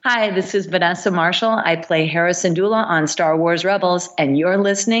Hi, this is Vanessa Marshall. I play Hera Syndulla on Star Wars Rebels, and you're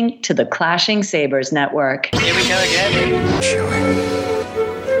listening to the Clashing Sabers Network. Here we go again. Chewie,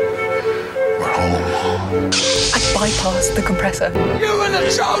 we're home. I bypassed the compressor. You were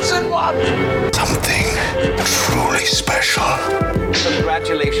the chosen one! Something truly special.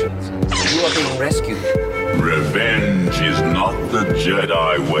 Congratulations. You are being rescued. Revenge is not the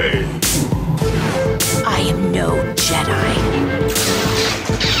Jedi way. I am no Jedi.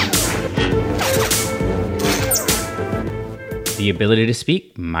 The ability to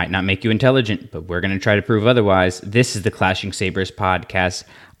speak might not make you intelligent, but we're going to try to prove otherwise. This is the Clashing Sabers podcast.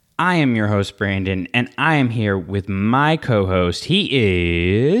 I am your host, Brandon, and I am here with my co-host.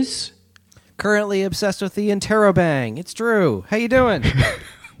 He is... Currently obsessed with the Interrobang. It's Drew. How you doing?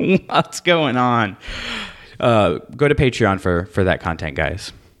 What's going on? Go to Patreon for that content,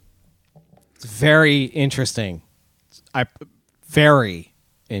 guys. It's very interesting. Very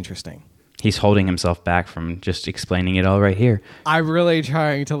interesting. He's holding himself back from just explaining it all right here. I'm really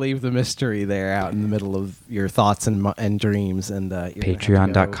trying to leave the mystery there out in the middle of your thoughts and dreams. And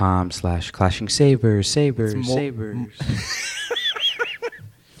Patreon.com/Clashing Sabers.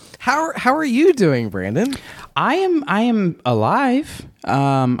 How are you doing, Brandon? I am alive.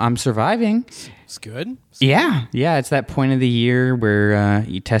 I'm surviving. It's good. Yeah. It's that point of the year where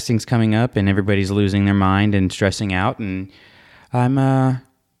testing's coming up and everybody's losing their mind and stressing out, and I'm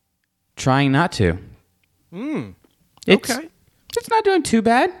trying not to. Okay. It's not doing too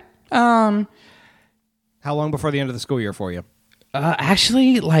bad. How long before the end of the school year for you?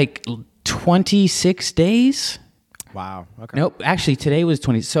 Actually, like 26 days. Wow. Okay. Nope. Actually, today was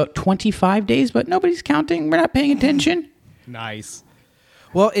 25 days, but nobody's counting. We're not paying attention. Nice.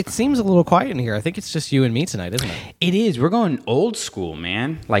 Well, it seems a little quiet in here. I think it's just you and me tonight, isn't it? It is. We're going old school,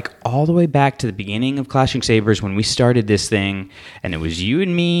 man. Like all the way back to the beginning of Clashing Sabers when we started this thing, and it was you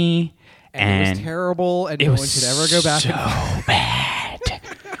and me. And it was terrible, and no one should ever go back. So bad.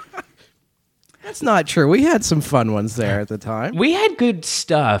 That's not true. We had some fun ones there at the time. We had good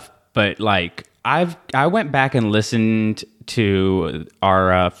stuff, but like I went back and listened to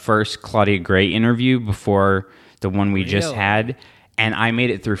our first Claudia Gray interview before the one we just had, and I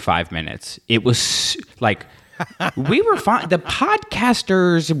made it through 5 minutes. It was like we were fine. The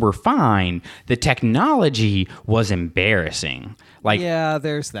podcasters were fine. The technology was embarrassing. Like, yeah,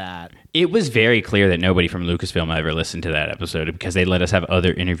 there's that. It was very clear that nobody from Lucasfilm ever listened to that episode because they let us have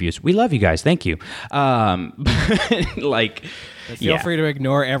other interviews. We love you guys. Thank you. Like, feel free to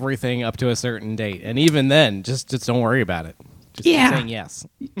ignore everything up to a certain date. And even then, just don't worry about it. Just keep saying yes.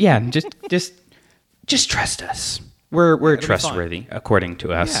 Yeah, just trust us. We're trustworthy, according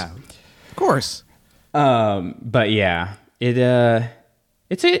to us. Yeah, of course. But yeah,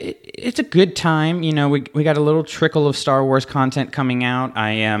 it's a good time. You know, we got a little trickle of Star Wars content coming out. I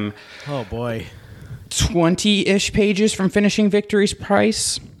am 20-ish pages from finishing Victory's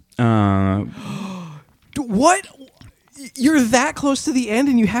Price. What? You're that close to the end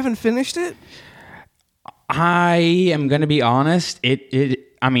and you haven't finished it? I am going to be honest.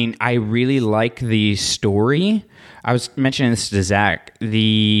 I mean, I really like the story. I was mentioning this to Zach.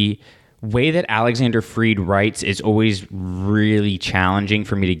 The way that Alexander Freed writes is always really challenging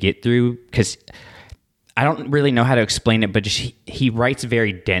for me to get through because I don't really know how to explain it, but just he writes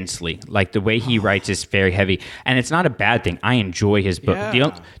very densely. Like the way he writes is very heavy, and it's not a bad thing. I enjoy his book.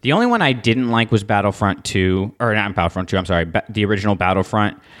 Yeah. The only one I didn't like was Battlefront 2, or not Battlefront 2, I'm sorry, the original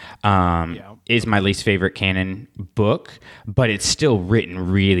Battlefront is my least favorite canon book, but it's still written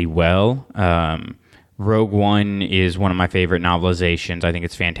really well. Rogue One is one of my favorite novelizations. I think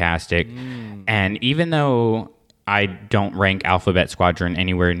it's fantastic. And even though I don't rank Alphabet Squadron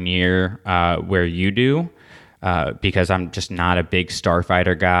anywhere near where you do, because I'm just not a big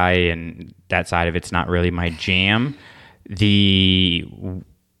Starfighter guy, and that side of it's not really my jam, the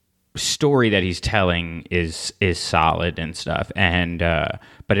story that he's telling is solid and stuff. And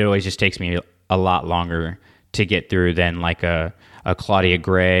but it always just takes me a lot longer to get through than like a Claudia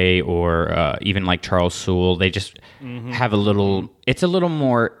Gray or even like Charles Soule. They just have it's a little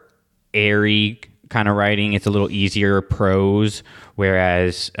more airy kind of writing. It's a little easier prose,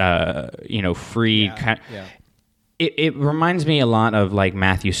 whereas Freed it reminds me a lot of like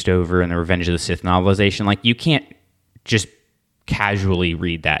Matthew Stover and the Revenge of the Sith novelization. Like you can't just casually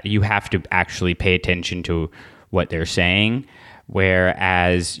read that. You have to actually pay attention to what they're saying.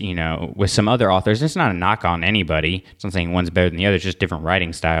 Whereas, with some other authors, it's not a knock on anybody. It's not saying one's better than the other, it's just different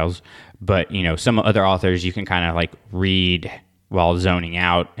writing styles. But, some other authors you can kind of like read while zoning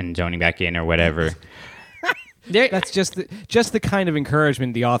out and zoning back in or whatever. That's just the kind of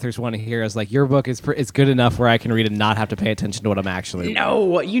encouragement the authors want to hear. Is like, your book is good enough where I can read and not have to pay attention to what I'm actually reading.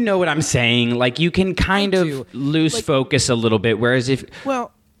 No, you know what I'm saying. Like, you can kind of lose focus a little bit. Whereas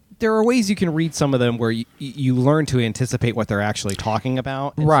there are ways you can read some of them where you learn to anticipate what they're actually talking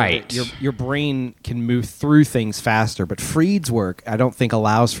about. Right. So your brain can move through things faster. But Freed's work, I don't think,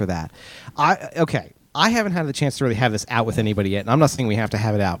 allows for that. I haven't had the chance to really have this out with anybody yet, and I'm not saying we have to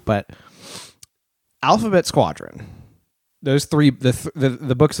have it out, but Alphabet Squadron, those three,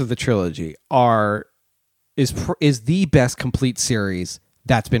 the books of the trilogy, is the best complete series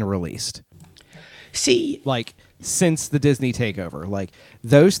that's been released. See, like, since the Disney takeover, like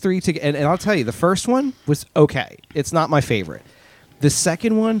those three and I'll tell you, the first one was okay. It's not my favorite. The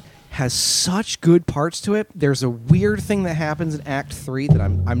second one has such good parts to it. There's a weird thing that happens in Act 3 that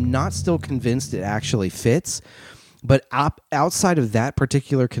I'm not still convinced it actually fits. But outside of that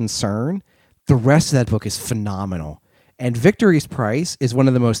particular concern, the rest of that book is phenomenal. And Victory's Price is one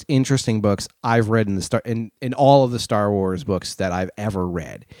of the most interesting books I've read in all of the Star Wars books that I've ever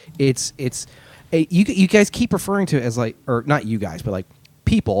read. You guys keep referring to it as like, or not you guys, but like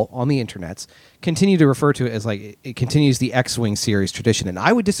people on the internets continue to refer to it as like it continues the X-Wing series tradition, and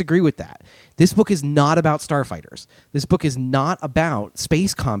I would disagree with that. This book is not about starfighters. This book is not about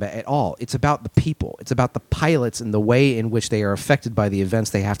space combat at all. It's about the people. It's about the pilots and the way in which they are affected by the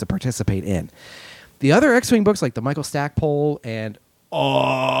events they have to participate in. The other X-Wing books, like the Michael Stackpole and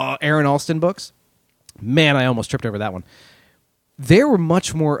Aaron Alston books, man, I almost tripped over that one. They were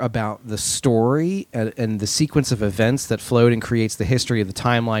much more about the story and the sequence of events that flowed and creates the history of the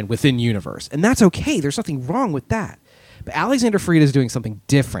timeline within universe. And that's okay. There's nothing wrong with that. But Alexander Freed is doing something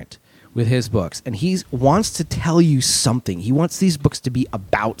different with his books. And he wants to tell you something. He wants these books to be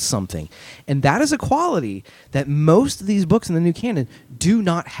about something. And that is a quality that most of these books in the new canon do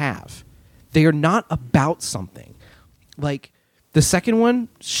not have. They are not about something. Like the second one,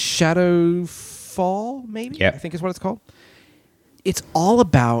 Shadowfall, maybe? Yep. I think is what it's called. It's all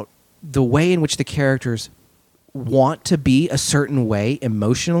about the way in which the characters want to be a certain way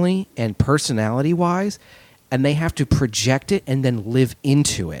emotionally and personality-wise, and they have to project it and then live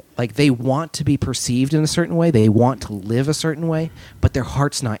into it. Like, they want to be perceived in a certain way, they want to live a certain way, but their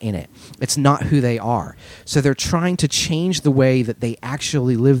heart's not in it. It's not who they are. So they're trying to change the way that they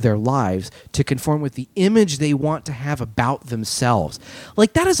actually live their lives to conform with the image they want to have about themselves.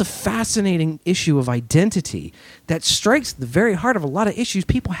 Like, that is a fascinating issue of identity that strikes the very heart of a lot of issues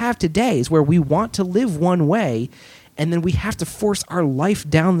people have today, is where we want to live one way, and then we have to force our life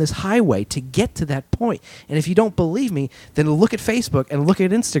down this highway to get to that point. And if you don't believe me, then look at Facebook and look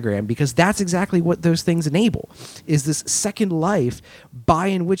at Instagram, because that's exactly what those things enable, is this second life by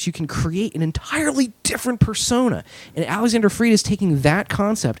in which you can create an entirely different persona. And Alexander Freed is taking that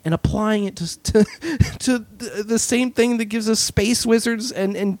concept and applying it to the same thing that gives us space wizards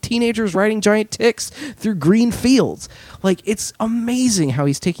and teenagers riding giant ticks through green fields. Like, it's amazing how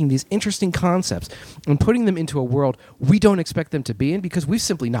he's taking these interesting concepts and putting them into a world we don't expect them to be in, because we've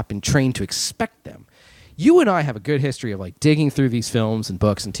simply not been trained to expect them. You and I have a good history of like digging through these films and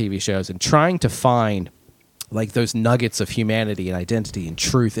books and TV shows and trying to find like those nuggets of humanity and identity and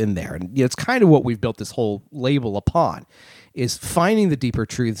truth in there. And it's kind of what we've built this whole label upon, is finding the deeper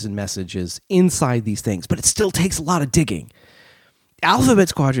truths and messages inside these things. But it still takes a lot of digging. Alphabet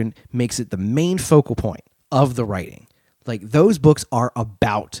Squadron makes it the main focal point of the writing. Like, those books are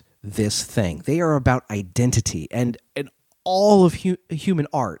about this thing. They are about identity, and all of human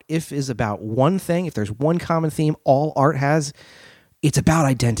art, if is about one thing, if there's one common theme all art has, it's about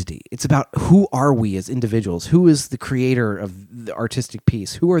identity. It's about who are we as individuals? Who is the creator of the artistic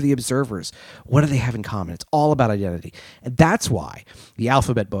piece? Who are the observers? What do they have in common? It's all about identity. And that's why the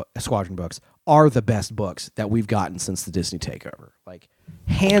Alphabet Squadron books are the best books that we've gotten since the Disney takeover. Like,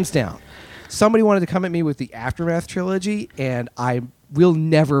 hands down. Somebody wanted to come at me with the Aftermath trilogy, and I will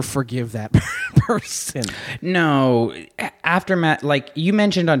never forgive that person. No, Aftermath, like you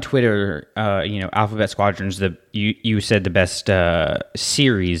mentioned on Twitter, Alphabet Squadron's you said the best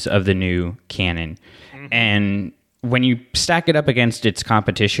series of the new canon. Mm-hmm. And when you stack it up against its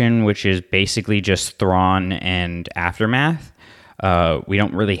competition, which is basically just Thrawn and Aftermath, we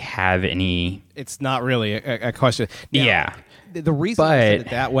don't really have any. It's not really a question. Now, yeah. The reason I said it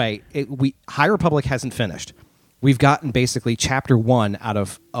that way, High Republic hasn't finished. We've gotten basically chapter 1 out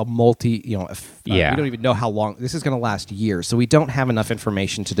of a we don't even know how long. This is going to last years, so we don't have enough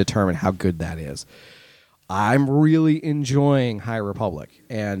information to determine how good that is. I'm really enjoying High Republic,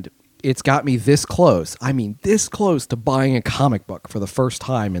 and it's got me this close. I mean, this close to buying a comic book for the first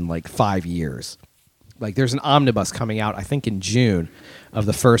time in like 5 years. Like there's an omnibus coming out, I think in June, of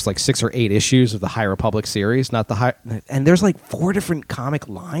the first like 6 or 8 issues of the High Republic series. And there's like 4 different comic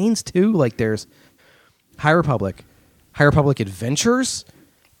lines too. Like there's High Republic Adventures,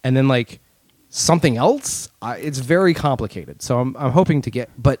 and then like something else. It's very complicated. So I'm hoping to get,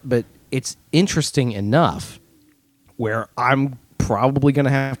 but it's interesting enough where I'm probably going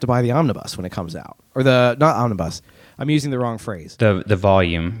to have to buy the omnibus when it comes out, or not omnibus. I'm using the wrong phrase. The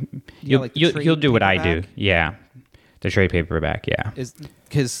volume. Yeah, like the You'll do what I do. paperback? Yeah. The trade paperback, yeah. Is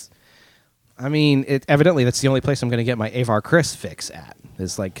because, I mean, evidently that's the only place I'm going to get my Avar Chris fix at.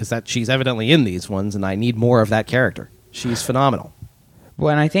 Is like because she's evidently in these ones, and I need more of that character. She's phenomenal.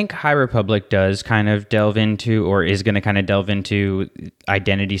 Well, and I think High Republic does kind of delve into, or is going to kind of delve into,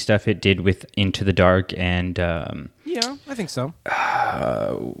 identity stuff it did with Into the Dark and... Yeah, I think so.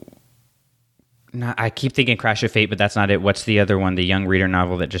 I keep thinking Crash of Fate, but that's not it. What's the other one? The young reader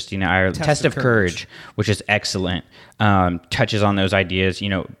novel that just, Test of Courage, which is excellent. Touches on those ideas.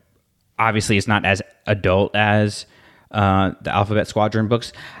 Obviously it's not as adult as the Alphabet Squadron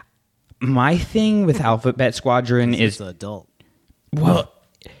books. My thing with Alphabet Squadron is... It's adult. Well,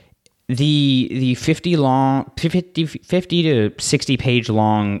 the 50 to 60 page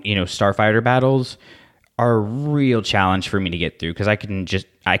long, starfighter battles are a real challenge for me to get through because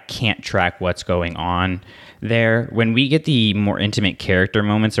I can't track what's going on there. When we get the more intimate character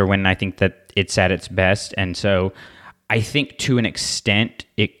moments are when I think that it's at its best. And so I think to an extent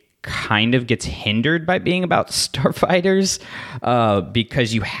it kind of gets hindered by being about starfighters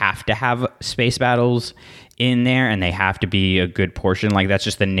because you have to have space battles in there and they have to be a good portion. Like that's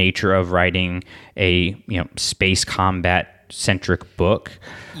just the nature of writing a space combat centric book.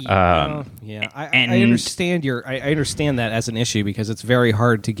 I understand I understand that as an issue because it's very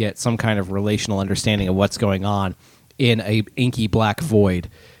hard to get some kind of relational understanding of what's going on in a inky black void,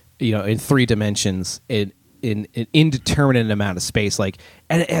 in 3 dimensions in an indeterminate amount of space. Like,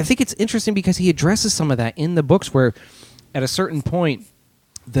 and I think it's interesting because he addresses some of that in the books where at a certain point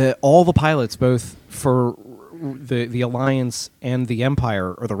all the pilots, both for the Alliance and the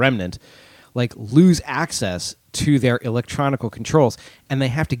Empire or the Remnant, like lose access to their electronical controls and they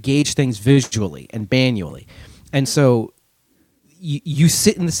have to gauge things visually and manually. And so you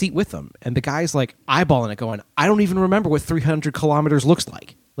sit in the seat with them and the guy's like eyeballing it going, I don't even remember what 300 kilometers looks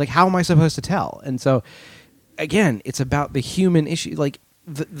like. Like, how am I supposed to tell? And so again, it's about the human issue. Like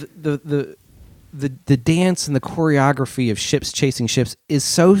the dance and the choreography of ships chasing ships is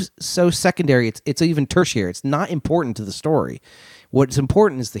so secondary. It's even tertiary. It's not important to the story. What's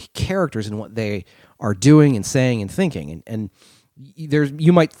important is the characters and what they are doing and saying and thinking. And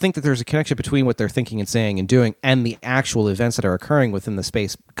you might think that there's a connection between what they're thinking and saying and doing and the actual events that are occurring within the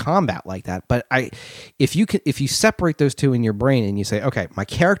space combat like that. But if you separate those two in your brain and you say, okay, my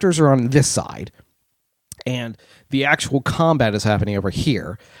characters are on this side and the actual combat is happening over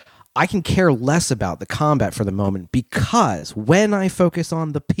here, I can care less about the combat for the moment because when I focus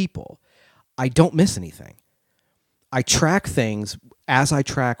on the people, I don't miss anything. I track things as I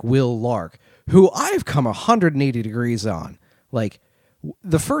track Will Lark, who I've come 180 degrees on. Like,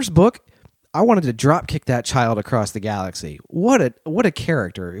 the first book, I wanted to drop kick that child across the galaxy. What a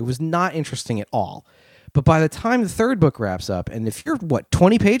character. It was not interesting at all. But by the time the 3rd book wraps up, and if you're,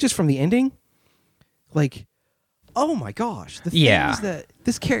 20 pages from the ending? Like, oh my gosh. The things that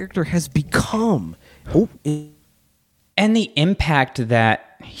this character has become. And the impact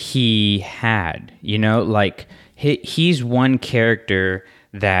that he had, like... He's one character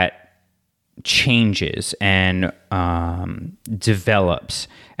that changes and develops.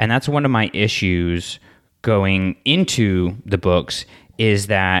 And that's one of my issues going into the books is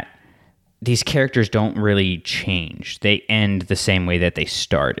that these characters don't really change. They end the same way that they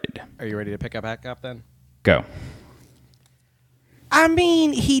started. Are you ready to pick back up then? Go. I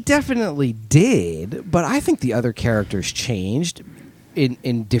mean, he definitely did, but I think the other characters changed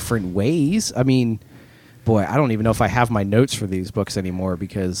in different ways. I mean... Boy, I don't even know if I have my notes for these books anymore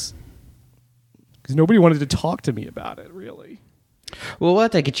because nobody wanted to talk to me about it, really. Well, we'll have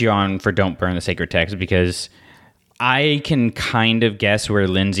to get you on for Don't Burn the Sacred Text because I can kind of guess where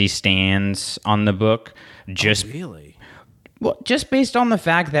Lindsay stands on the book. Really? Well, just based on the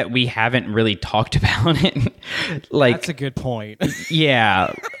fact that we haven't really talked about it. That's a good point.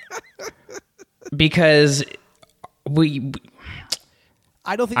 Yeah. Because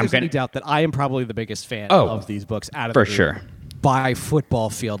I don't think there's any doubt that I am probably the biggest fan of these books out of for the group sure by football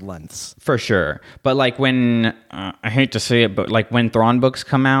field lengths. For sure. But like when I hate to say it, but like when Thrawn books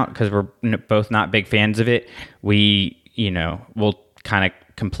come out, because we're both not big fans of it, we'll kind of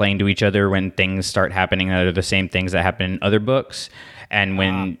complain to each other when things start happening that are the same things that happen in other books. And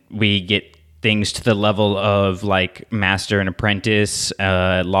when we get things to the level of like Master and Apprentice,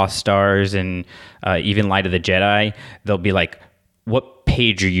 Lost Stars, and even Light of the Jedi, they'll be like, what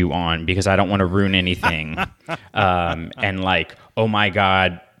page are you on? Because I don't want to ruin anything. And like, oh my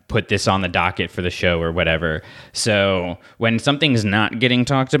God, put this on the docket for the show or whatever. So when something's not getting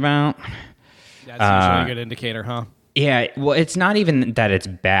talked about, That's usually a good indicator, huh? yeah, well, it's not even that it's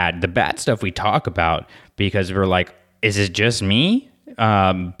bad. The bad stuff we talk about because we're like, is it just me?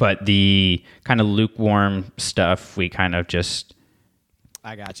 But the kind of lukewarm stuff, we kind of just...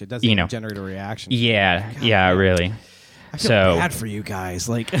 I got you. It doesn't generate a reaction. Yeah, really. I feel bad for you guys.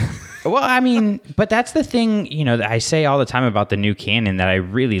 Like, well, I mean, but that's the thing, that I say all the time about the new canon that I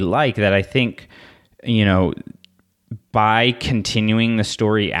really like, that I think, by continuing the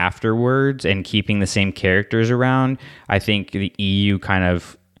story afterwards and keeping the same characters around, I think the EU kind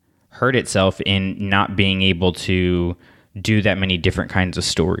of hurt itself in not being able to do that many different kinds of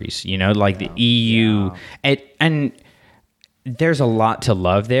stories, like the EU and there's a lot to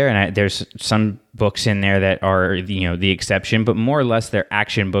love there. And there's some books in there that are, the exception, but more or less they're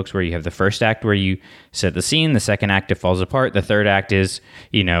action books where you have the first act where you set the scene. The second act, it falls apart. The third act is,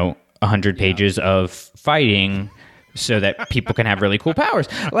 100 pages of fighting so that people can have really cool powers.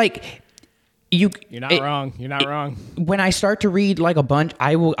 Like, You're not wrong. You're not wrong. When I start to read like a bunch,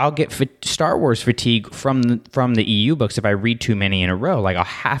 I'll get Star Wars fatigue from the EU books if I read too many in a row. Like I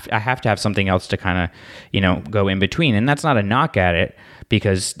have to have something else to kind of go in between, and that's not a knock at it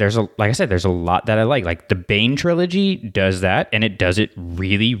because like I said, there's a lot that I like. Like the Bane trilogy does that, and it does it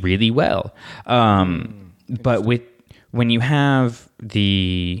really, really well. But when you have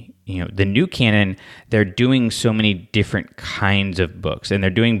the new canon, they're doing so many different kinds of books, and they're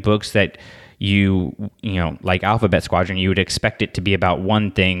doing books that like Alphabet Squadron, you would expect it to be about one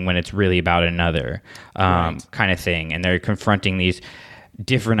thing when it's really about another kind of thing. And they're confronting these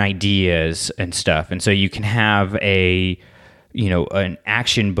different ideas and stuff. And so you can have an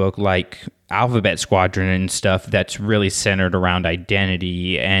action book like Alphabet Squadron and stuff that's really centered around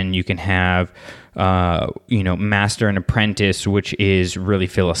identity. And you can have, Master and Apprentice, which is really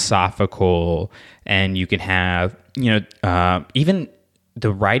philosophical. And you can have, even the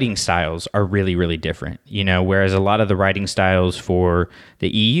writing styles are really, really different, whereas a lot of the writing styles for the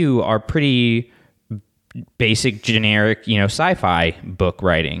EU are pretty basic, generic, sci-fi book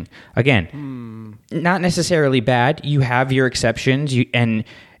writing. Again, not necessarily bad. You have your exceptions, and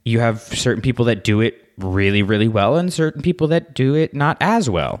you have certain people that do it really, really well, and certain people that do it not as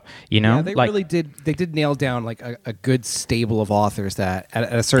well. Yeah, they really did. They did nail down like a good stable of authors that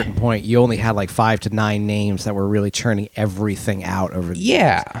at a certain point you only had like 5 to 9 names that were really churning everything out over the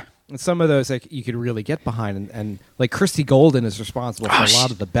years. And some of those like you could really get behind, and like Christy Golden is responsible for a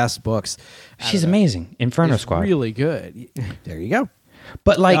lot of the best books. She's amazing. Inferno Squad, really good. There you go.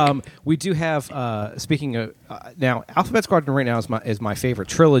 But like we do have, speaking of now, Alphabet Squadron right now is my favorite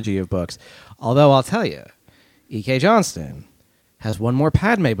trilogy of books. Although I'll tell you, E.K. Johnston has one more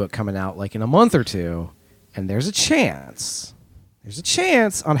Padme book coming out like in a month or two, and there's a chance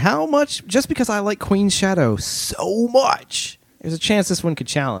on how much, just because I like Queen's Shadow so much, there's a chance this one could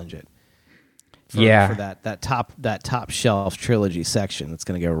challenge it. For that top shelf trilogy section that's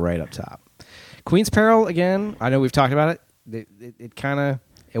going to go right up top. Queen's Peril, again, I know we've talked about it.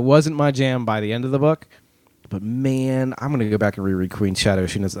 It wasn't my jam by the end of the book, but man, I'm gonna go back and reread Queen's Shadow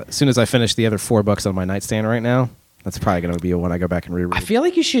as soon as I finish the other 4 books on my nightstand right now. That's probably gonna be one I go back and reread. I feel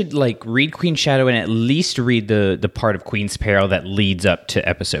like you should like read Queen's Shadow and at least read the part of Queen's Peril that leads up to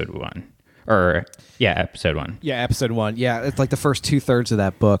episode 1. Episode 1. Yeah, episode 1. Yeah, it's like the first 2/3 of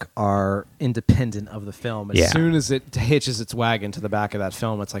that book are independent of the film. As soon as it hitches its wagon to the back of that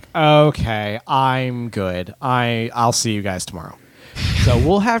film, it's like, okay, I'm good. I'll see you guys tomorrow. So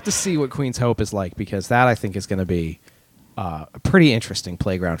we'll have to see what Queen's Hope is like, because that I think is going to be a pretty interesting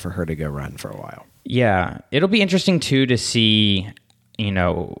playground for her to go run for a while. Yeah, it'll be interesting too to see,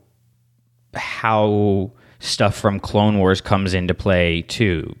 how stuff from Clone Wars comes into play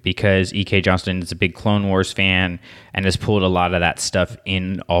too, because E.K. Johnston is a big Clone Wars fan and has pulled a lot of that stuff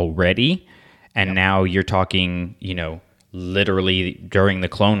in already. And now you're talking, literally during the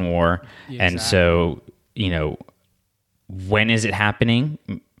Clone War. Yeah, and so, when is it happening?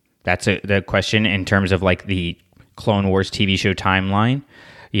 That's the question in terms of like the Clone Wars TV show timeline.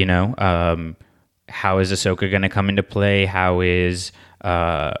 How is Ahsoka going to come into play? How is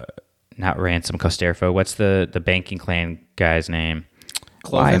not Ransom Costerfo? What's the banking clan guy's name?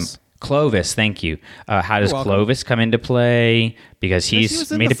 Clovis. Clovis, thank you. How does Clovis come into play? Because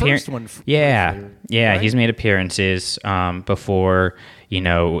he's made appearances. Right? He's made appearances before.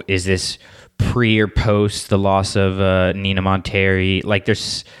 Is this pre or post the loss of Nina Monteri? Like,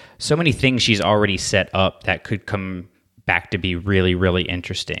 there's so many things she's already set up that could come back to be really, really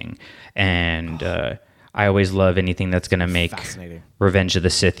interesting. And I always love anything that's going to make Revenge of the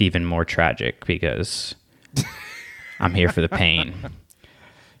Sith even more tragic, because I'm here for the pain.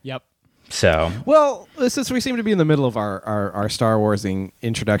 Yep. So, well, since we seem to be in the middle of our Star Warsing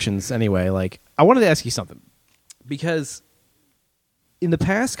introductions anyway, like, I wanted to ask you something, because in the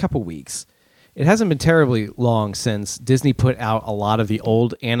past couple weeks, it hasn't been terribly long since Disney put out a lot of the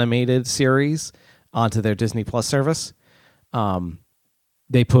old animated series onto their Disney Plus service.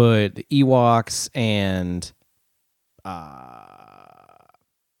 They put the Ewoks and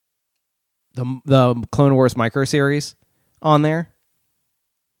the Clone Wars micro series on there.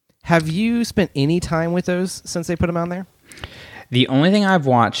 Have you spent any time with those since they put them on there? The only thing I've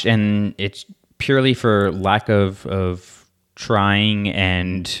watched, and it's purely for lack of trying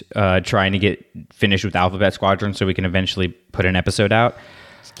to get finished with Alphabet Squadron so we can eventually put an episode out,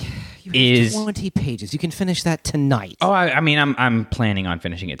 is 20 pages. You can finish that tonight. Oh, I mean, I'm planning on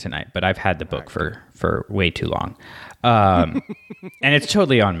finishing it tonight, but I've had the book for way too long, and it's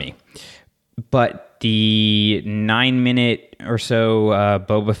totally on me. But the 9-minute or so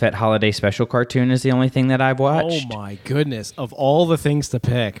Boba Fett holiday special cartoon is the only thing that I've watched. Oh my goodness! Of all the things to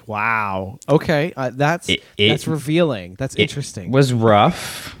pick, wow. Okay, that's revealing. That's interesting. It was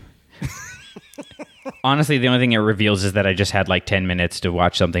rough. Honestly, the only thing it reveals is that I just had like 10 minutes to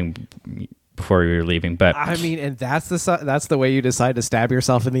watch something before we were leaving. But I mean, and that's the way you decide to stab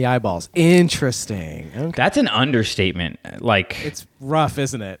yourself in the eyeballs. Interesting. Okay. That's an understatement. Like, it's rough,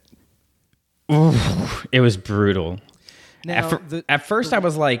 isn't it? Oof, it was brutal. Now, at first, I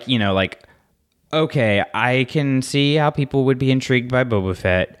was like, okay, I can see how people would be intrigued by Boba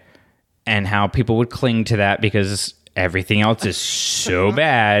Fett and how people would cling to that because everything else is so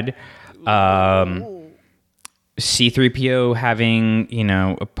bad. C-3PO having,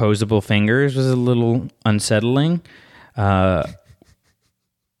 opposable fingers was a little unsettling.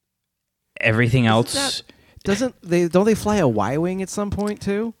 Everything else... Don't they fly a Y-wing at some point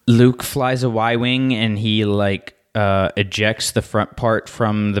too? Luke flies a Y-wing and he ejects the front part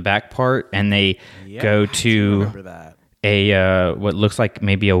from the back part, and they go to a what looks like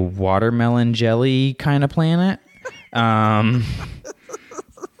maybe a watermelon jelly kind of planet.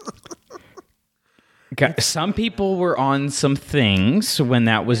 Some people were on some things when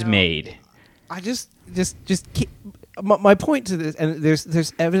that was made. I just keep, my point to this, and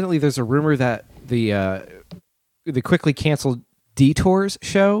there's evidently a rumor that the quickly canceled Detours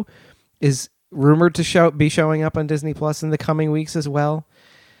show is rumored to be showing up on Disney Plus in the coming weeks as well.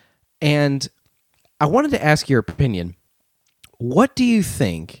 And I wanted to ask your opinion. What do you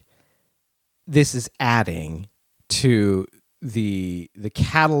think this is adding to the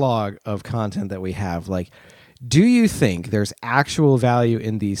catalog of content that we have? Like, do you think there's actual value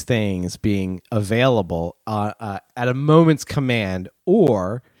in these things being available at a moment's command,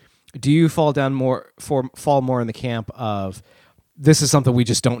 or do you fall more in the camp of this is something we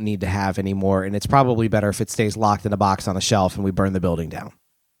just don't need to have anymore, and it's probably better if it stays locked in a box on a shelf and we burn the building down?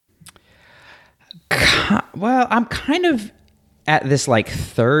 Well, I'm kind of at this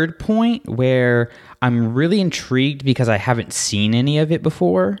third point where I'm really intrigued because I haven't seen any of it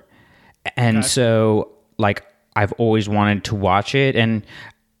before, and so I've always wanted to watch it and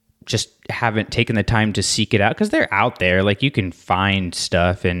just haven't taken the time to seek it out because they're out there. Like, you can find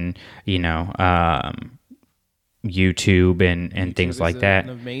stuff and YouTube and things like that.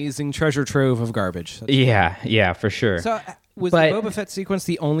 An amazing treasure trove of garbage. Yeah, for sure. So was the Boba Fett sequence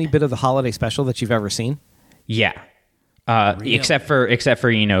the only bit of the holiday special that you've ever seen? Yeah. Really? Except for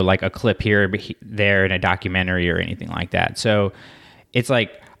a clip here, there, in a documentary or anything like that. So it's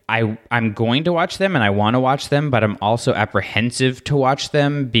I'm going to watch them and I want to watch them, but I'm also apprehensive to watch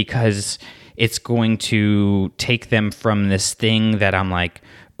them because it's going to take them from this thing that I'm like,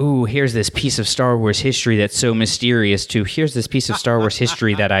 ooh, here's this piece of Star Wars history that's so mysterious, to here's this piece of Star Wars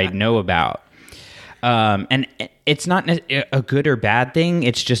history that I know about. And it's not a good or bad thing.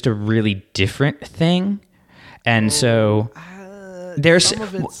 It's just a really different thing. And so there's... Some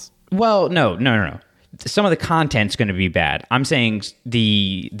of it's... Well, no. Some of the content's going to be bad. I'm saying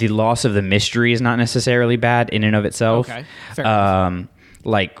the loss of the mystery is not necessarily bad in and of itself. Okay, fair enough.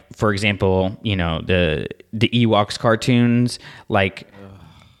 For example, the Ewoks cartoons. I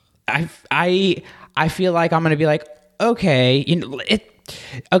feel like I'm going to be like, okay,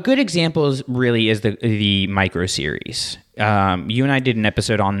 a good example is the micro series. You and I did an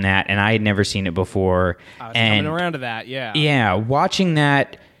episode on that, and I had never seen it before. I was coming around to that, yeah. Yeah, watching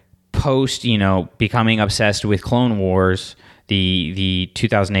that post, becoming obsessed with Clone Wars, the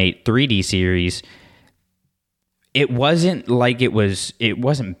 2008 3D series, it wasn't like it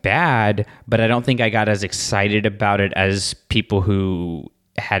wasn't bad, but I don't think I got as excited about it as people who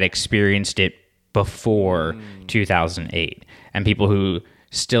had experienced it before 2008, and people who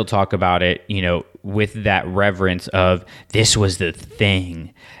still talk about it, with that reverence of this was the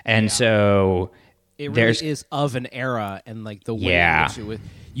thing. And so it really is of an era, and like the way in which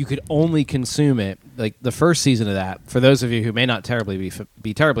you could only consume it. Like the first season of that, for those of you who may not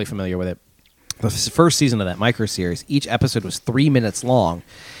be terribly familiar with it, the first season of that microseries, each episode was 3 minutes long,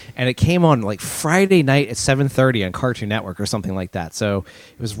 and it came on like Friday night at 7:30 on Cartoon Network or something like that. So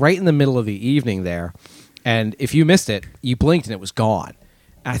it was right in the middle of the evening there, and if you missed it, you blinked and it was gone.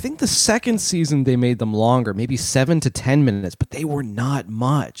 I think the second season they made them longer, maybe 7 to 10 minutes, but they were not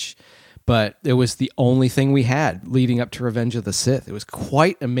much. But it was the only thing we had leading up to Revenge of the Sith. It was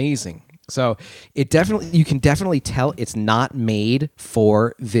quite amazing. So you can definitely tell it's not made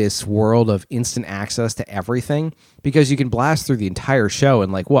for this world of instant access to everything, because you can blast through the entire show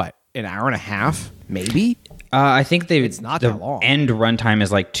in like an hour and a half, maybe. I think it's not that long. End runtime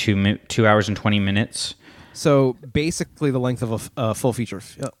is like 2 hours and 20 minutes. So basically the length of a full feature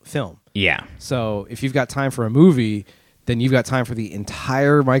film. Yeah. So if you've got time for a movie, then you've got time for the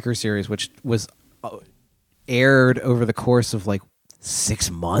entire microseries, which was aired over the course of like 6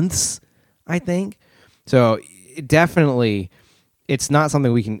 months, I think. So it's not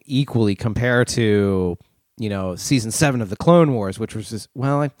something we can equally compare to, season 7 of the Clone Wars, which was just,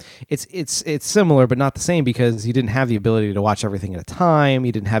 it's similar but not the same, because you didn't have the ability to watch everything at a time.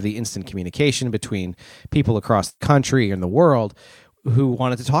 You didn't have the instant communication between people across the country and the world who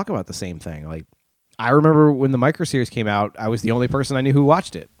wanted to talk about the same thing. Like, I remember when the microseries came out, I was the only person I knew who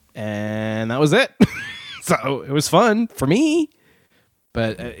watched it, and that was it. So it was fun for me,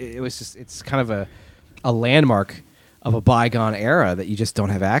 but it's kind of a landmark of a bygone era that you just don't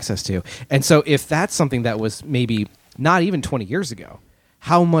have access to. And so if that's something that was maybe not even 20 years ago,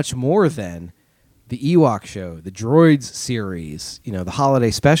 how much more then the Ewok show, the Droids series, the holiday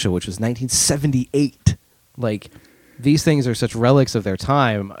special, which was 1978. Like, these things are such relics of their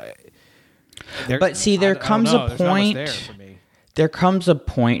time. But see, there comes a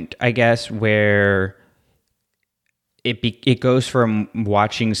point, I guess, where it goes from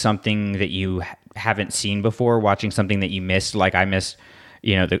watching something that you haven't seen before, watching something that you missed. Like I missed,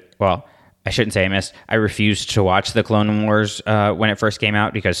 I shouldn't say I missed. I refused to watch the Clone Wars when it first came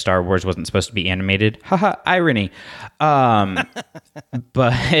out because Star Wars wasn't supposed to be animated. Haha, irony. But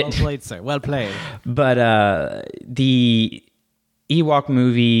well played, sir. Well played. But the Ewok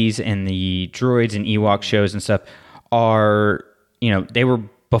movies and the droids and Ewok shows and stuff are, they were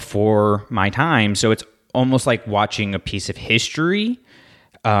before my time. So it's almost like watching a piece of history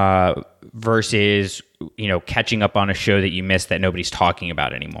versus, catching up on a show that you missed that nobody's talking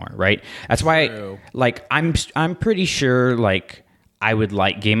about anymore, right? That's why, I'm pretty sure, I would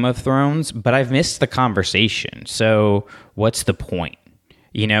like Game of Thrones, but I've missed the conversation. So what's the point?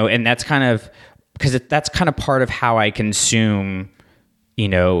 And that's kind of, because that's kind of part of how I consume,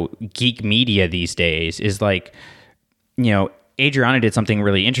 geek media these days is Adriana did something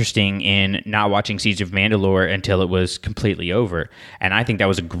really interesting in not watching Siege of Mandalore until it was completely over. And I think that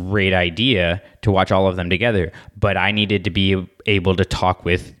was a great idea to watch all of them together. But I needed to be able to talk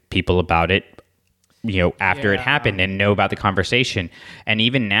with people about it, after it happened and know about the conversation. And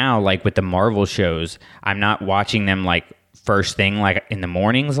even now, with the Marvel shows, I'm not watching them first thing, in the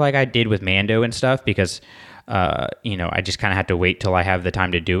mornings like I did with Mando and stuff, because, I just kind of had to wait till I have the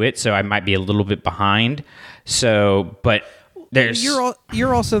time to do it. So I might be a little bit behind. So, but...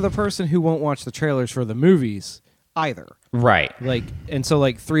 You're also the person who won't watch the trailers for the movies either, right? And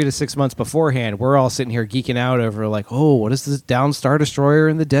so 3 to 6 months beforehand, we're all sitting here geeking out over what does this down Star Destroyer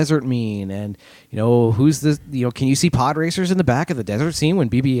in the desert mean? And who's this? Can you see pod racers in the back of the desert scene when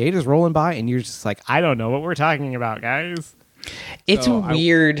BB-8 is rolling by? And you're just I don't know what we're talking about, guys. It's a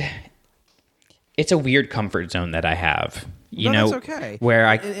weird comfort zone that I have. That's okay.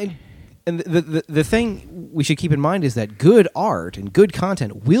 Where And the thing we should keep in mind is that good art and good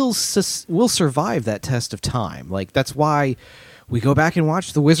content will survive that test of time. That's why we go back and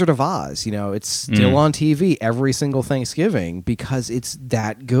watch The Wizard of Oz. It's still on TV every single Thanksgiving because it's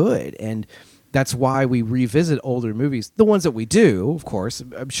that good. And that's why we revisit older movies. The ones that we do, of course.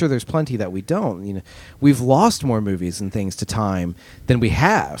 I'm sure there's plenty that we don't. We've lost more movies and things to time than we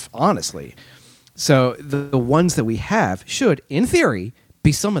have, honestly. So the ones that we have should, in theory,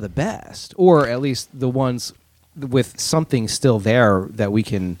 be some of the best, or at least the ones with something still there that we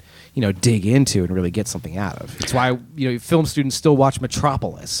can, dig into and really get something out of. It's why, film students still watch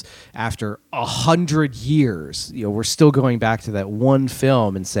Metropolis after 100 years. We're still going back to that one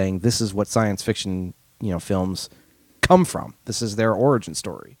film and saying this is what science fiction, films come from. This is their origin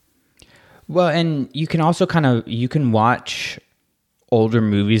story. Well, and you can also you can watch older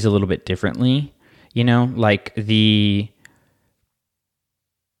movies a little bit differently, like the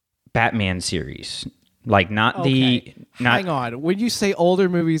Batman series. Like Hang on. When you say older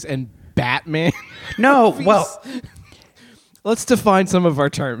movies and Batman, no, movies, well, let's define some of our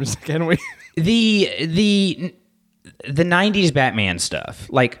terms, can we? The 90s Batman stuff.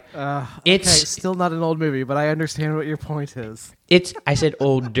 Like it's still not an old movie, but I understand what your point is. I said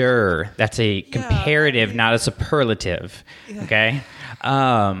older. That's a comparative, not a superlative. Yeah. Okay?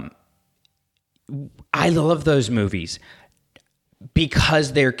 I love those movies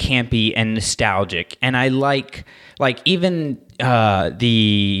because they're campy and nostalgic, and I like even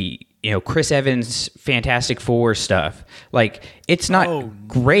the Chris Evans Fantastic Four stuff. Like it's not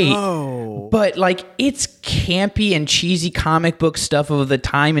great, but like it's campy and cheesy comic book stuff of the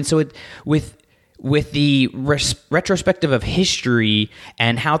time, and so with the retrospective of history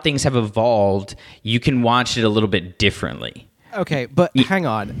and how things have evolved, you can watch it a little bit differently. Okay, but hang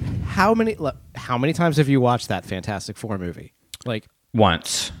on. How many times have you watched that Fantastic Four movie? Like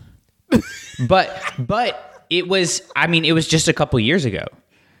once. but it was just a couple years ago.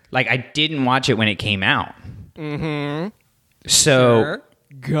 Like I didn't watch it when it came out. Mm-hmm. So sure.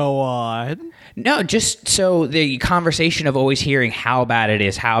 Go on. No, just so the conversation of always hearing how bad it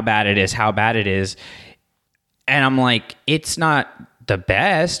is, and I'm like, it's not the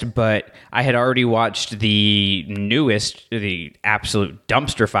best, but I had already watched the newest, the absolute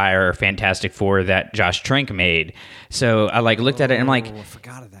dumpster fire Fantastic Four that Josh Trank made. So I looked at it and I'm like, I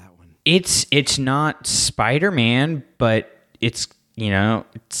forgot of that one. It's not Spider-Man, but it's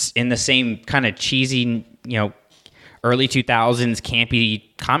it's in the same kind of cheesy, early 2000s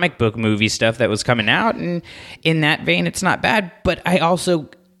campy comic book movie stuff that was coming out, and in that vein it's not bad. But I also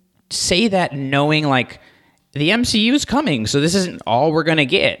say that knowing the MCU is coming, so this isn't all we're gonna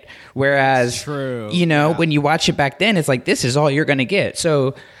get. Whereas, true. When you watch it back then, it's like this is all you're gonna get.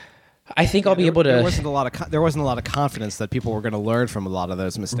 So I think I'll be able to. There wasn't a lot of confidence that people were going to learn from a lot of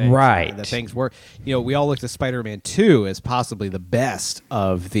those mistakes. Right. That things were. We all looked at Spider-Man 2 as possibly the best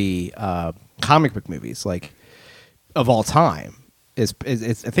of the comic book movies, of all time. I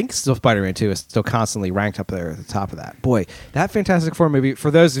think still Spider-Man 2 is still constantly ranked up there at the top of that. Boy, that Fantastic Four movie,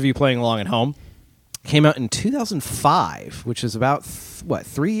 for those of you playing along at home, came out in 2005, which is about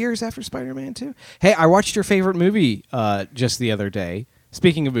 3 years after Spider-Man 2. Hey, I watched your favorite movie just the other day.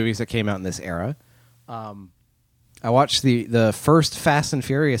 Speaking of movies that came out in this era, I watched the first Fast and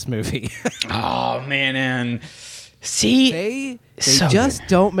Furious movie. Oh man, and see, they so just good.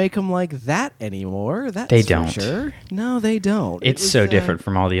 don't make them like that anymore. That's they for don't. Sure. No, they don't. It's so different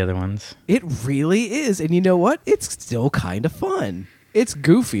from all the other ones. It really is, and you know what? It's still kind of fun. It's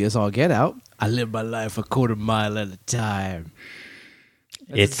goofy as all get out. I live my life a quarter mile at a time.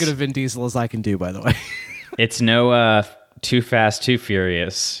 It's as good a Vin Diesel as I can do, by the way. It's no Too Fast, Too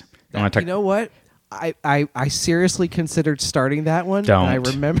Furious. You know what? I seriously considered starting that one. Don't. And I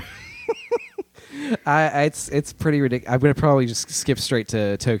remember. It's pretty ridiculous. I'm gonna probably just skip straight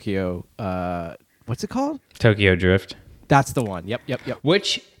to Tokyo. What's it called? Tokyo Drift. That's the one. Yep.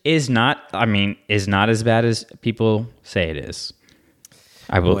 Which is not as bad as people say it is.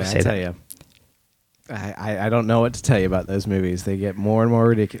 I will say that. You. I don't know what to tell you about those movies. They get more and more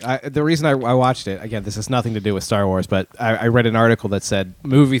ridiculous. The reason I watched it, again, this has nothing to do with Star Wars, but I read an article that said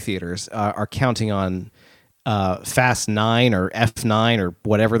movie theaters are counting on Fast 9 or F9 or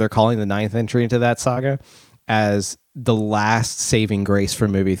whatever they're calling the ninth entry into that saga as the last saving grace for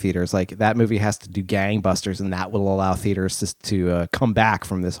movie theaters. Like that movie has to do gangbusters, and that will allow theaters to come back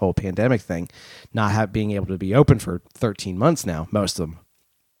from this whole pandemic thing, not being able to be open for 13 months now, most of them.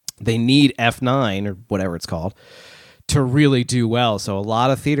 They need F9 or whatever it's called to really do well. So a lot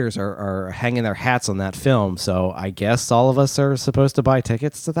of theaters are hanging their hats on that film. So I guess all of us are supposed to buy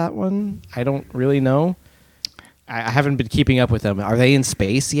tickets to that one. I don't really know. I haven't been keeping up with them. Are they in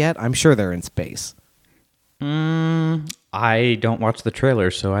space yet? I'm sure they're in space. I don't watch the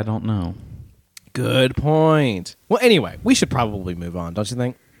trailers, so I don't know. Good point. Well, anyway, we should probably move on, don't you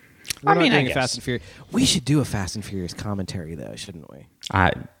think? We're not doing a Fast and Furious. We should do a Fast and Furious commentary, though, shouldn't we?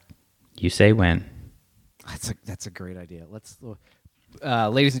 You say when. That's a great idea. Let's,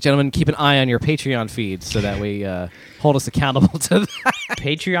 ladies and gentlemen, keep an eye on your Patreon feed so that we hold us accountable to that.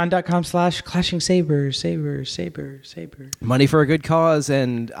 Patreon.com/Clashing Sabers. Money for a good cause,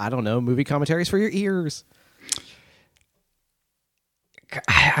 and I don't know, movie commentaries for your ears.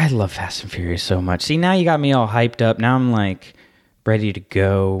 I love Fast and Furious so much. See, now you got me all hyped up. Now I'm ready to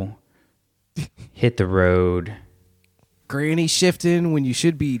go, hit the road, granny shifting when you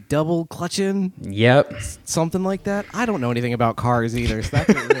should be double clutching. Yep. Something like that. I don't know anything about cars either, so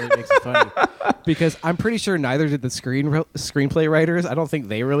that's what really makes it funny. Because I'm pretty sure neither did the screenplay writers. I don't think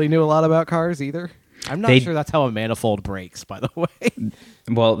they really knew a lot about cars either. I'm not sure that's how a manifold breaks, by the way.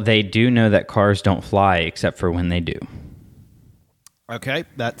 Well, they do know that cars don't fly except for when they do. Okay,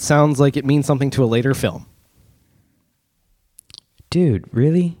 that sounds like it means something to a later film. Dude,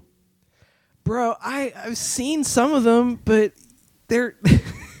 really? Bro, I've seen some of them, but they're...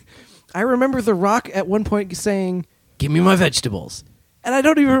 I remember The Rock at one point saying, "Give me my vegetables." And I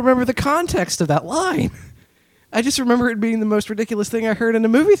don't even remember the context of that line. I just remember it being the most ridiculous thing I heard in a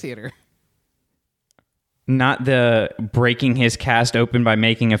movie theater. Not the breaking his cast open by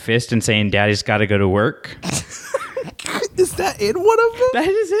making a fist and saying, "Daddy's got to go to work." Is that in one of them? That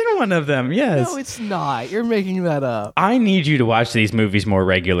is in one of them, yes. No, it's not. You're making that up. I need you to watch these movies more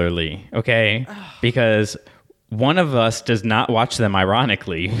regularly, okay? Because one of us does not watch them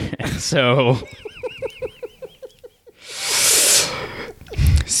ironically. So,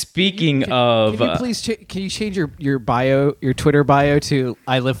 speaking of... Can you please can you change your bio, your Twitter bio to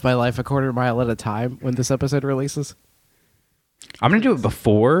 "I live my life a quarter mile at a time" when this episode releases? I'm going to do it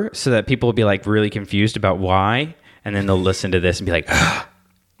before so that people will be like really confused about why. And then they'll listen to this and be like,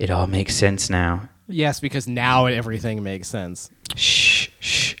 it all makes sense now. Yes, because now everything makes sense. Shh.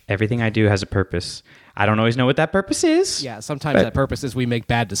 Everything I do has a purpose. I don't always know what that purpose is. Yeah, sometimes that purpose is we make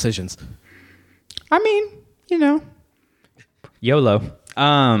bad decisions. I mean, YOLO.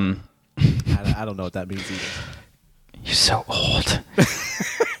 I don't know what that means either. You're so old.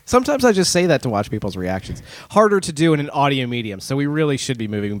 Sometimes I just say that to watch people's reactions. Harder to do in an audio medium, so we really should be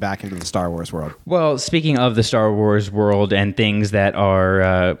moving back into the Star Wars world. Well, speaking of the Star Wars world and things that are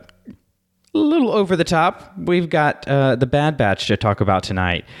a little over the top, we've got the Bad Batch to talk about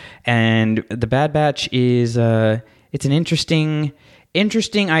tonight. And the Bad Batch is it's an interesting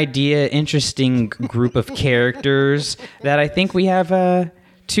idea, interesting group of characters that I think we have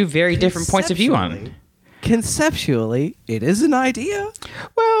two very different points of view on. Conceptually, it is an idea.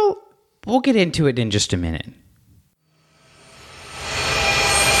 Well, we'll get into it in just a minute.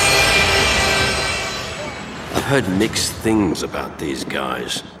 I've heard mixed things about these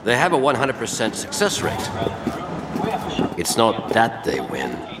guys. They have a 100% success rate. It's not that they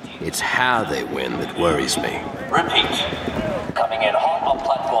win, it's how they win that worries me. Repeat. Coming in hot on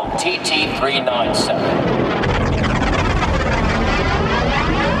platform TT-397.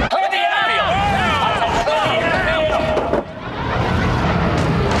 Clear the airfield! I said clear the airfield!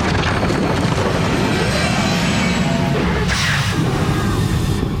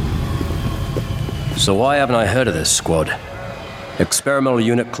 So why haven't I heard of this squad? Experimental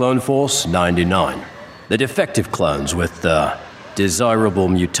Unit Clone Force 99. The defective clones with desirable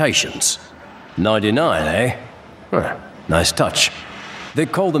mutations. 99, eh? Huh, nice touch. They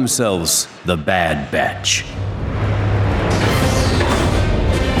call themselves the Bad Batch.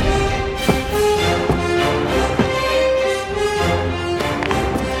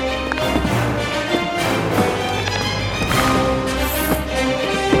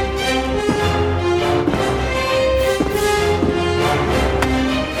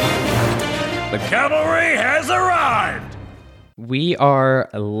 The cavalry has arrived! We are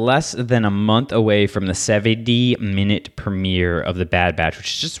less than a month away from the 70-minute premiere of The Bad Batch,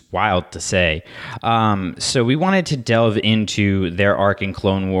 which is just wild to say. So we wanted to delve into their arc in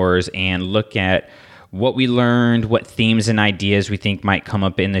Clone Wars and look at what we learned, what themes and ideas we think might come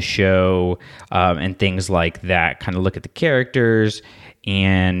up in the show, and things like that. Kind of look at the characters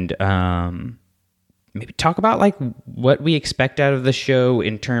and maybe talk about like what we expect out of the show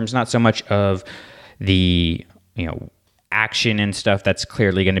in terms not so much of the action and stuff that's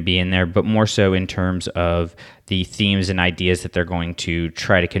clearly going to be in there, but more so in terms of the themes and ideas that they're going to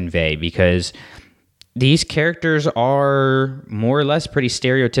try to convey, because these characters are more or less pretty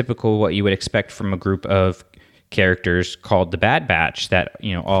stereotypical what you would expect from a group of characters called the Bad Batch that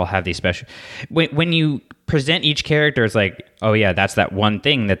all have these special. When you present each character, it's like, oh yeah, that's that one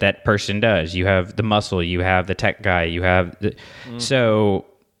thing that person does. You have the muscle, you have the tech guy, you have the so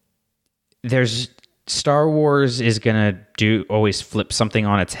there's Star Wars is gonna always flip something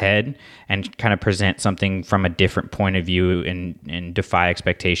on its head and kind of present something from a different point of view and defy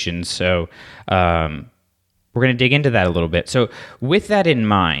expectations. So we're gonna dig into that a little bit. So with that in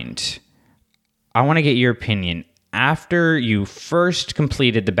mind, I want to get your opinion. After you first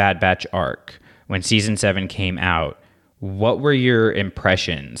completed the Bad Batch arc, when Season 7 came out, what were your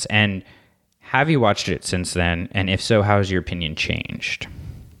impressions? And have you watched it since then? And if so, how has your opinion changed?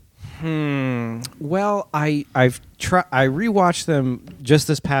 Well, I rewatched them just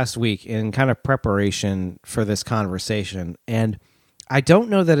this past week in kind of preparation for this conversation, and I don't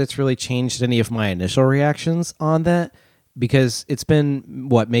know that it's really changed any of my initial reactions on that because it's been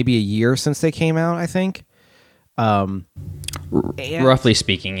maybe a year since they came out, I think. Roughly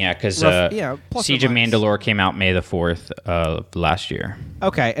speaking, yeah, because Siege of Mandalore came out May the 4th of last year.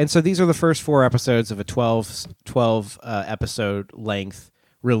 Okay, and so these are the first 4 episodes of a 12 episode length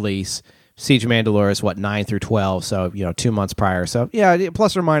release. Siege of Mandalore is 9 through 12, so 2 months prior. So yeah,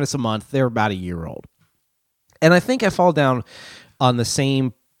 plus or minus a month, they're about a year old. And I think I fall down on the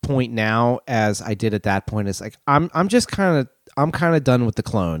same point now as I did at that point. It's like I'm kind of done with the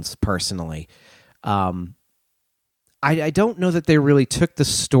clones personally. I don't know that they really took the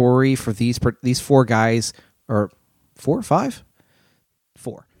story for these 4 guys, or 4 or 5?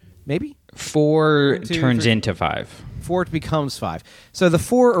 4, maybe? 4 turns into 5. 4 becomes 5. So the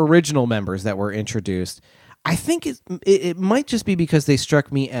 4 original members that were introduced, I think it might just be because they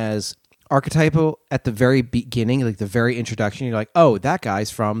struck me as archetypal at the very beginning, like the very introduction. You're like, oh, that guy's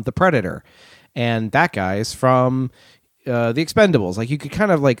from The Predator, and that guy's from The Expendables. Like, you could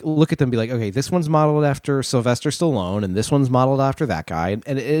kind of like look at them and be like, okay, this one's modeled after Sylvester Stallone, and this one's modeled after that guy,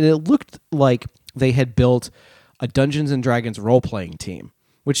 and it looked like they had built a Dungeons and Dragons role-playing team,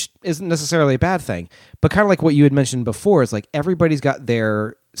 which isn't necessarily a bad thing, but kind of like what you had mentioned before, is like everybody's got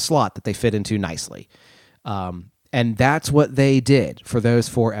their slot that they fit into nicely. And that's what they did for those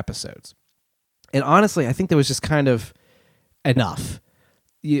 4 episodes. And honestly, I think that was just kind of enough.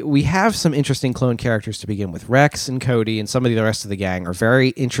 We have some interesting clone characters to begin with. Rex and Cody and some of the rest of the gang are very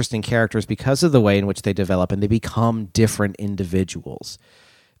interesting characters because of the way in which they develop and they become different individuals.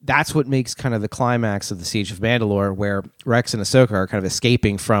 That's what makes kind of the climax of the Siege of Mandalore, where Rex and Ahsoka are kind of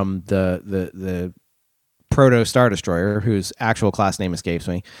escaping from the proto Star Destroyer, whose actual class name escapes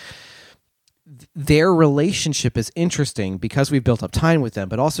me. Their relationship is interesting because we've built up time with them,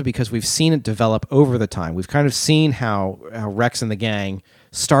 but also because we've seen it develop over the time. We've kind of seen how Rex and the gang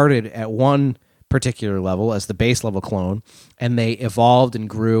started at one particular level as the base level clone, and they evolved and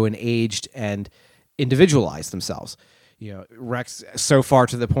grew and aged and individualized themselves. Rex so far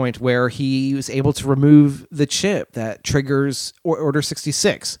to the point where he was able to remove the chip that triggers Order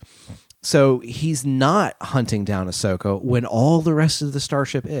 66. So he's not hunting down Ahsoka when all the rest of the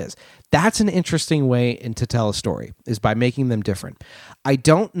starship is. That's an interesting way to tell a story, is by making them different. I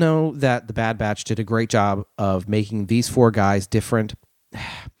don't know that the Bad Batch did a great job of making these 4 guys different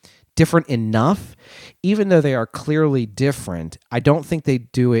enough. Even though they are clearly different, I don't think they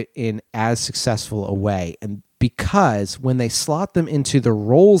do it in as successful a way. And because when they slot them into the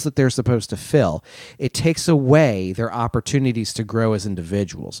roles that they're supposed to fill, it takes away their opportunities to grow as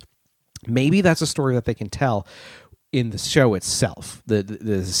individuals. Maybe that's a story that they can tell in the show itself,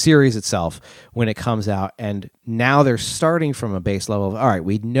 the series itself, when it comes out. And now they're starting from a base level of, all right,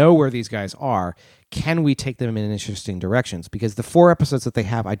 we know where these guys are. Can we take them in interesting directions? Because the 4 episodes that they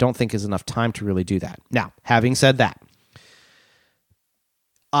have, I don't think is enough time to really do that. Now, having said that,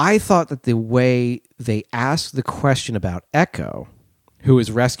 I thought that the way they asked the question about Echo, who was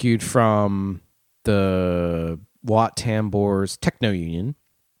rescued from the Wat Tambor's Techno Union,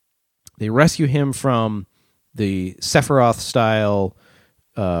 they rescue him from the Sephiroth style.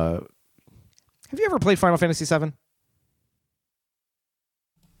 Have you ever played Final Fantasy VII?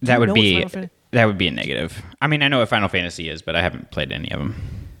 That would be a negative. I mean, I know what Final Fantasy is, but I haven't played any of them.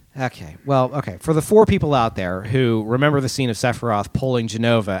 Okay. Well, okay. For the 4 people out there who remember the scene of Sephiroth pulling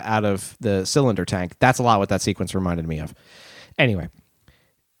Genova out of the cylinder tank, that's a lot what that sequence reminded me of. Anyway,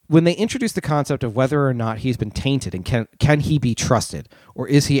 when they introduced the concept of whether or not he's been tainted and can he be trusted, or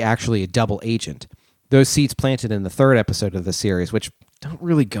is he actually a double agent, those seeds planted in the 3rd episode of the series, which don't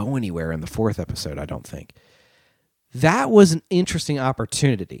really go anywhere in the 4th episode, I don't think. That was an interesting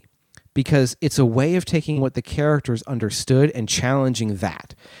opportunity because it's a way of taking what the characters understood and challenging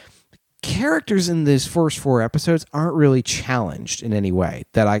that. Characters in these first 4 episodes aren't really challenged in any way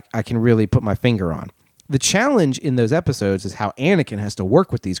that I can really put my finger on. The challenge in those episodes is how Anakin has to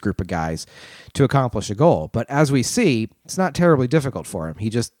work with these group of guys to accomplish a goal. But as we see, it's not terribly difficult for him.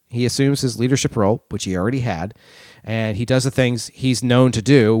 He assumes his leadership role, which he already had, and he does the things he's known to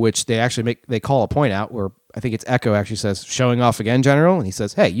do, which they call a point out where I think it's Echo actually says, "Showing off again, General?" And he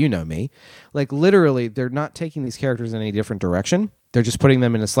says, "Hey, you know me." Like, literally, they're not taking these characters in any different direction. They're just putting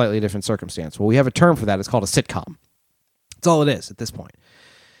them in a slightly different circumstance. Well, we have a term for that. It's called a sitcom. That's all it is at this point.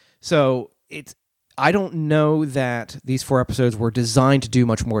 So I don't know that these 4 episodes were designed to do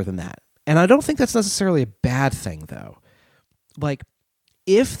much more than that. And I don't think that's necessarily a bad thing, though. Like,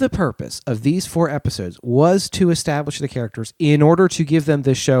 if the purpose of these 4 episodes was to establish the characters in order to give them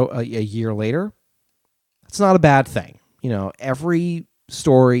this show a year later, it's not a bad thing. Every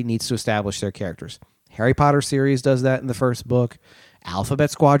story needs to establish their characters. Harry Potter series does that in the first book. Alphabet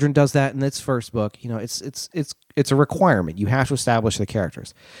Squadron does that in its first book. It's a requirement. You have to establish the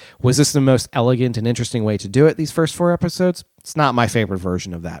characters. Was this the most elegant and interesting way to do it, these first 4 episodes? It's not my favorite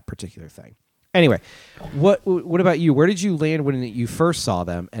version of that particular thing. Anyway, what about you? Where did you land when you first saw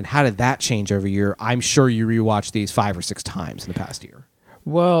them, and how did that change over year? I'm sure you rewatched these 5 or 6 times in the past year.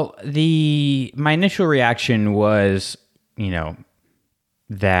 Well, my initial reaction was,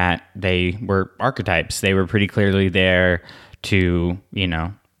 that they were archetypes. They were pretty clearly there to,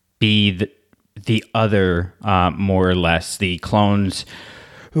 be the other, more or less, the clones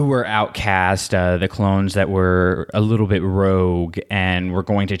who were outcast, the clones that were a little bit rogue and were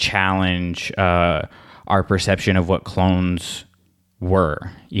going to challenge our perception of what clones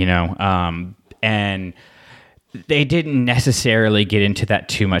were, and they didn't necessarily get into that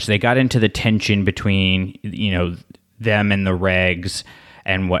too much. They got into the tension between, them and the regs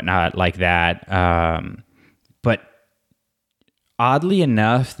and whatnot like that. But oddly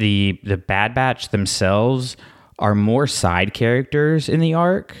enough, the Bad Batch themselves are more side characters in the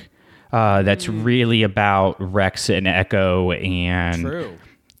arc. That's really about Rex and Echo, and True.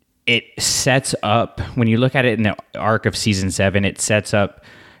 It sets up, when you look at it in the arc of season 7, it sets up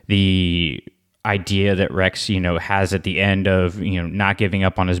the idea that Rex, has at the end of, not giving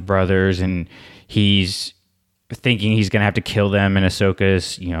up on his brothers, and he's thinking he's going to have to kill them, and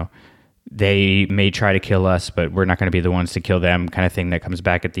Ahsoka's, they may try to kill us, but we're not going to be the ones to kill them, kind of thing that comes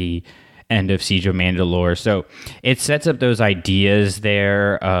back at the end of Siege of Mandalore. So it sets up those ideas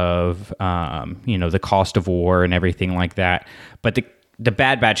there of, the cost of war and everything like that. But the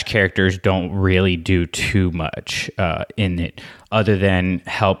Bad Batch characters don't really do too much in it, other than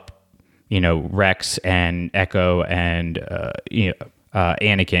help, Rex and Echo and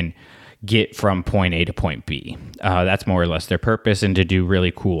Anakin get from point A to point B. That's more or less their purpose, and to do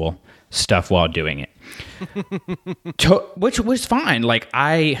really cool stuff while doing it, which was fine. Like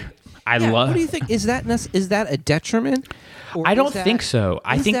I love. What do you think? Is that a detriment? Or I don't think so.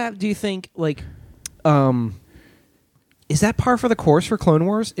 Do you think is that par for the course for Clone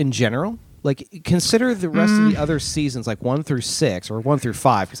Wars in general? Like, consider the rest of the other seasons, like 1 through 6 or 1 through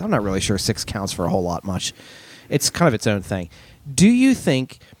 5, because I'm not really sure 6 counts for a whole lot much. It's kind of its own thing. Do you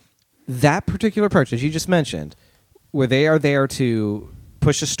think that particular approach, as you just mentioned, where they are there to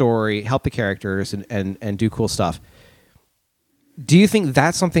push a story, help the characters, and do cool stuff, do you think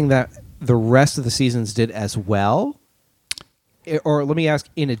that's something that the rest of the seasons did as well? Or let me ask,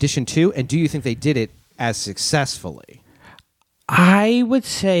 in addition to, and do you think they did it as successfully? I would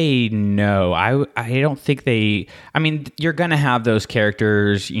say no. I don't think they... I mean, you're going to have those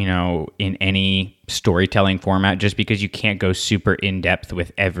characters, in any storytelling format, just because you can't go super in-depth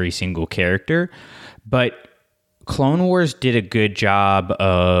with every single character. But Clone Wars did a good job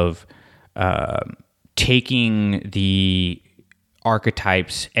of taking the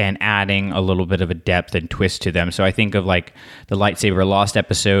archetypes and adding a little bit of a depth and twist to them. So I think of like the Lightsaber Lost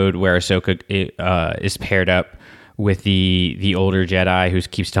episode where Ahsoka is paired up with the older Jedi who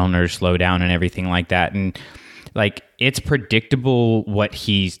keeps telling her to slow down and everything like that. And like, it's predictable what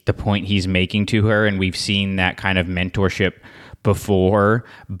the point he's making to her. And we've seen that kind of mentorship before,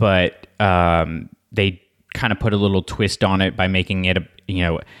 but they kind of put a little twist on it by making it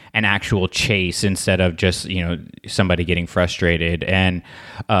an actual chase instead of just, somebody getting frustrated. And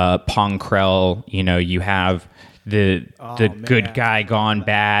Pong Krell, you have the good guy gone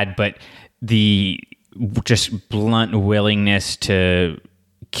bad, but the just blunt willingness to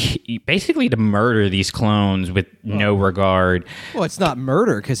basically to murder these clones with no regard. Well, it's not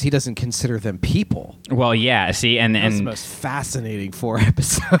murder because he doesn't consider them people. Well, yeah. See, and that's the most fascinating 4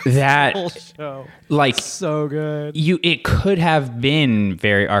 episodes. That whole show, like, so good. It could have been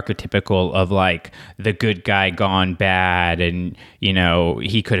very archetypical of like the good guy gone bad, and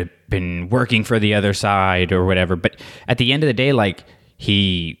he could have been working for the other side or whatever. But at the end of the day, like,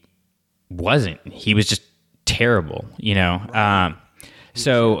 he wasn't. He was just terrible. Right.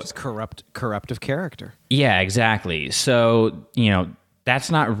 So just corruptive character. Yeah, exactly. So, that's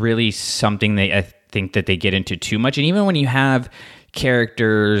not really something I think that they get into too much. And even when you have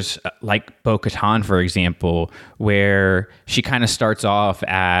characters like Bo-Katan, for example, where she kind of starts off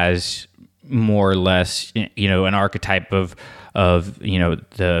as more or less, an archetype of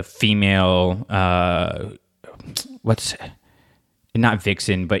the female, not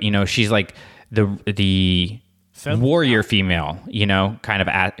vixen, but she's like the warrior female, kind of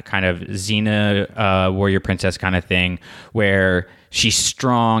Xena, warrior princess kind of thing, where she's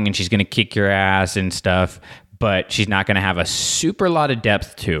strong and she's going to kick your ass and stuff, but she's not going to have a super lot of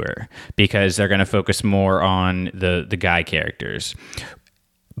depth to her because they're going to focus more on the guy characters.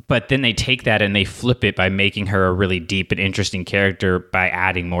 But then they take that and they flip it by making her a really deep and interesting character by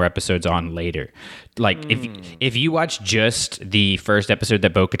adding more episodes on later. Like if you watch just the first episode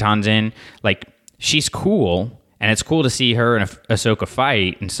that Bo-Katan's in, like she's cool and it's cool to see her and Ahsoka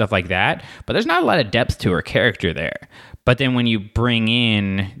fight and stuff like that, but there's not a lot of depth to her character there. But then when you bring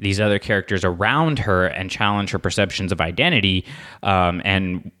in these other characters around her and challenge her perceptions of identity,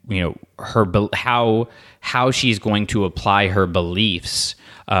 and her how she's going to apply her beliefs,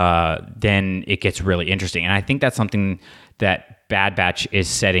 then it gets really interesting. And I think that's something that Bad Batch is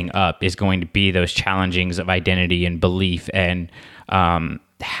setting up, is going to be those challengings of identity and belief, and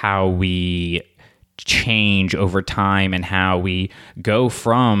how we change over time and how we go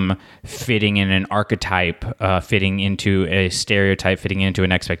from fitting in an archetype, fitting into a stereotype, fitting into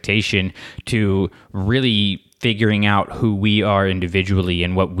an expectation, to really figuring out who we are individually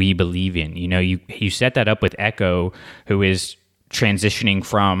and what we believe in. You set that up with Echo, who is transitioning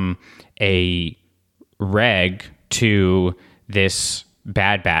from a reg to this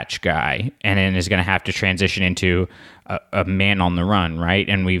Bad Batch guy, and then is going to have to transition into a man on the run, right?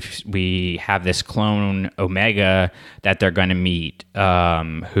 And we have this clone Omega that they're going to meet,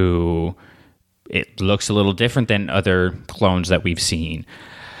 who it looks a little different than other clones that we've seen.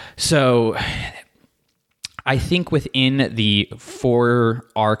 So I think within the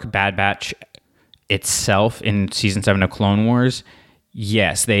 4-arc Bad Batch itself in Season 7 of Clone Wars,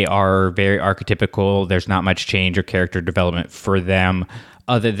 yes, they are very archetypical. There's not much change or character development for them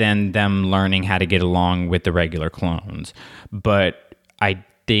other than them learning how to get along with the regular clones. But I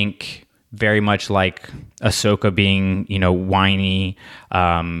think very much like Ahsoka being, whiny,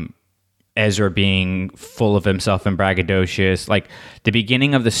 Ezra being full of himself and braggadocious, like the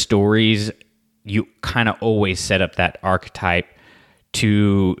beginning of the stories, you kind of always set up that archetype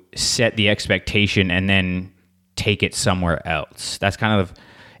to set the expectation and then take it somewhere else. That's kind of,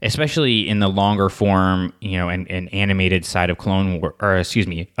 especially in the longer form, and animated side of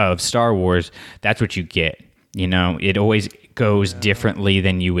of Star Wars, that's what you get. It always goes differently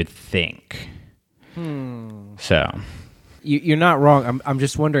than you would think. So you're not wrong. I'm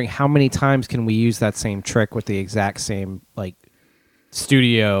just wondering how many times can we use that same trick with the exact same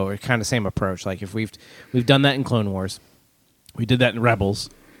studio or kind of same approach. Like if we've done that in Clone Wars, we did that in Rebels,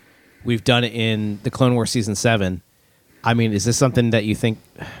 we've done it in the Clone Wars Season 7. I mean, is this something that you think...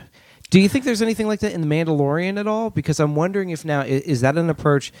 Do you think there's anything like that in The Mandalorian at all? Because I'm wondering if now, is that an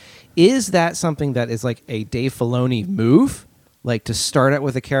approach... Is that something that is like a Dave Filoni move? Like to start out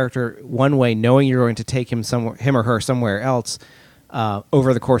with a character one way, knowing you're going to take him or her somewhere else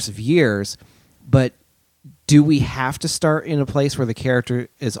over the course of years. But do we have to start in a place where the character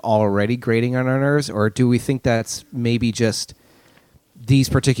is already grating on our nerves? Or do we think that's maybe just... these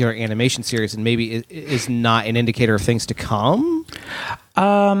particular animation series, and maybe it is not an indicator of things to come?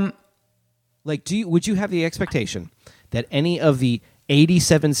 Would you have the expectation that any of the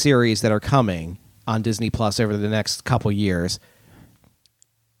 87 series that are coming on Disney Plus over the next couple years,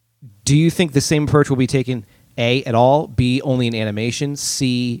 do you think the same approach will be taken, A, at all, B, only in animation,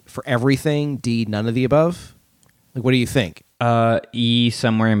 C, for everything, D, none of the above? What do you think? E,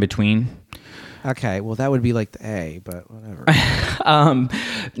 somewhere in between. Okay, well, that would be like the A, but whatever.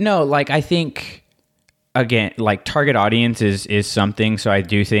 No, I think, again, target audience is something, so I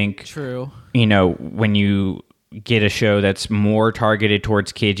do think... True. When you get a show that's more targeted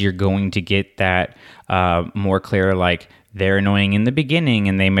towards kids, you're going to get that more clear, they're annoying in the beginning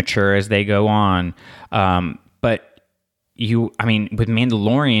and they mature as they go on. But with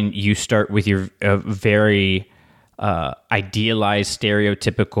Mandalorian, you start with your very... idealized,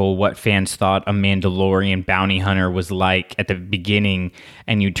 stereotypical what fans thought a Mandalorian bounty hunter was like at the beginning,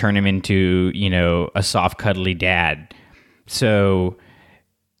 and you turn him into, a soft, cuddly dad. So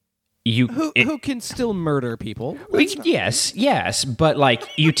who can still murder people? Yes, but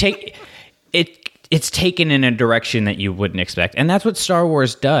you take it. It's taken in a direction that you wouldn't expect, and that's what Star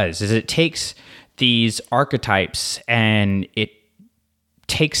Wars does. Is it takes these archetypes and it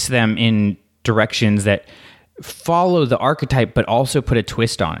takes them in directions that follow the archetype but also put a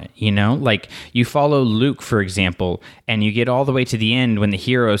twist on it, you follow Luke, for example, and you get all the way to the end when the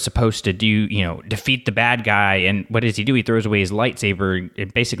hero is supposed to defeat the bad guy, and what does he do? He throws away his lightsaber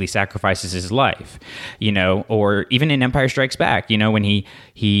and basically sacrifices his life, or even in Empire Strikes Back, when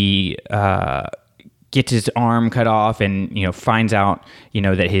he gets his arm cut off and, finds out,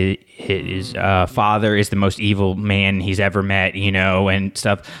 that his father is the most evil man he's ever met, and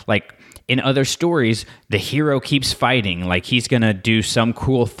stuff. Like, in other stories, the hero keeps fighting. Like, he's going to do some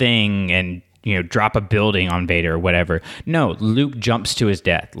cool thing and, drop a building on Vader or whatever. No, Luke jumps to his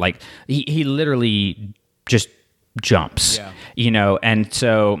death. Like, he literally just jumps, and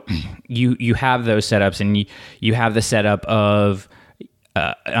so you have those setups, and you have the setup of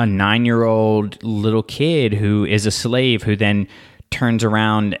a 9-year-old little kid who is a slave who then turns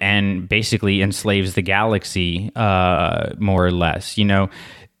around and basically enslaves the galaxy, more or less.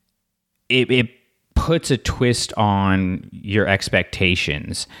 It puts a twist on your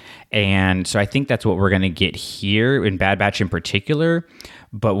expectations. And so I think that's what we're going to get here in Bad Batch in particular.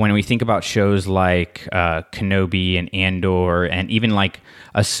 But when we think about shows like Kenobi and Andor and even like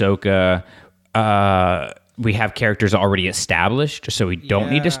Ahsoka, we have characters already established, so we don't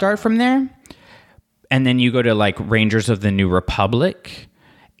need to start from there. And then you go to like Rangers of the New Republic,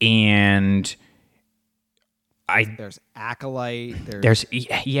 and there's Acolyte. There's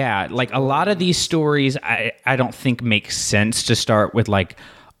like a lot of these stories I don't think make sense to start with like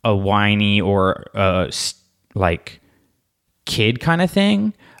a whiny or like kid kind of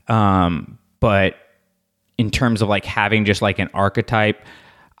thing. But in terms of like having just like an archetype,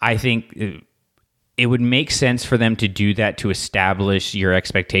 I think it would make sense for them to do that, to establish your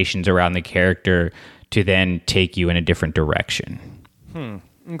expectations around the character, to then take you in a different direction.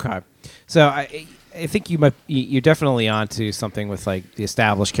 Okay. So I think you're definitely onto something with like the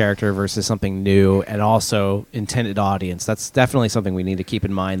established character versus something new, and also intended audience. That's definitely something we need to keep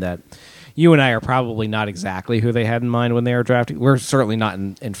in mind, that you and I are probably not exactly who they had in mind when they were drafting. We're certainly not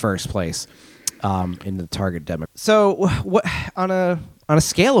in first place in the target demo. So what on a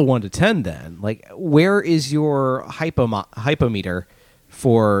scale of 1 to 10 then, like, where is your hypometer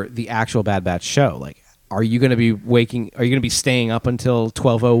for the actual Bad Batch show? Like, are you going to be staying up until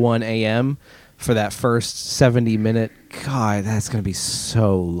 12:01 a.m. for that first 70-minute? God, that's going to be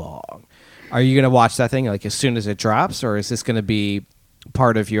so long. Are you going to watch that thing like as soon as it drops, or is this going to be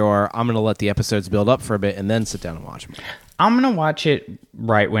part of your, I'm going to let the episodes build up for a bit and then sit down and watch them? I'm going to watch it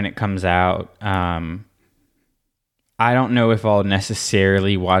right when it comes out. I don't know if I'll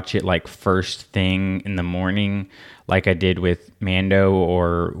necessarily watch it like first thing in the morning like I did with Mando,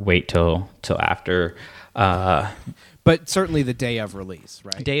 or wait till after. But certainly the day of release,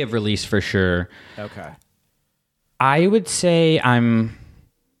 right? Day of release for sure. Okay. I would say I'm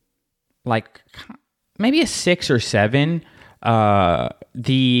like maybe a 6 or 7.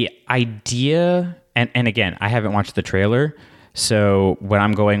 The idea, and again, I haven't watched the trailer, so what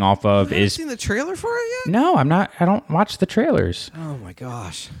I'm going off of is... You haven't seen the trailer for it yet? No, I'm not. I don't watch the trailers. Oh my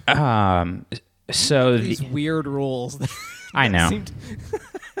gosh. So these weird rules. I know.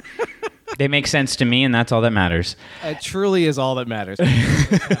 They make sense to me, and that's all that matters. It truly is all that matters. I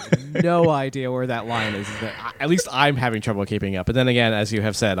have no idea where that line is. At least I'm having trouble keeping up. But then again, as you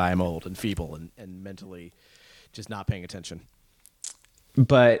have said, I am old and feeble and mentally just not paying attention.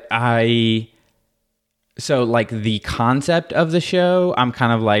 But so like the concept of the show, I'm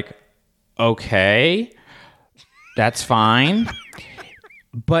kind of like, okay, that's fine.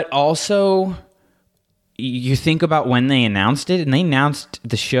 But also, you think about when they announced it, and they announced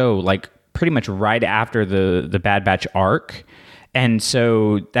the show like pretty much right after the Bad Batch arc. And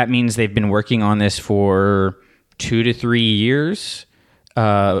so that means they've been working on this for 2 to 3 years.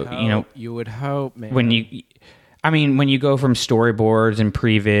 You would hope, man. When you go from storyboards and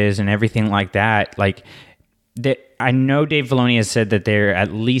previs and everything like that, like I know Dave Filoni has said that they're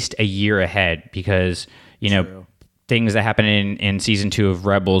at least a year ahead, because, True. Things that happened in season 2 of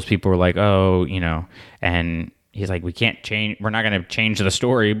Rebels, people were like, oh, and he's like, we're not going to change the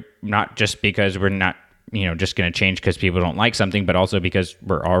story, not just because we're not, just going to change because people don't like something, but also because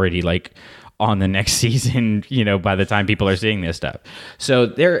we're already like on the next season, by the time people are seeing this stuff. So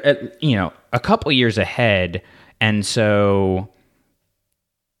they're, a couple years ahead. And so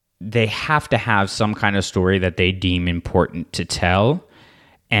they have to have some kind of story that they deem important to tell.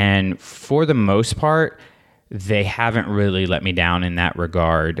 And for the most part, they haven't really let me down in that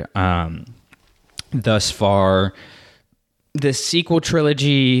regard. Thus far, the sequel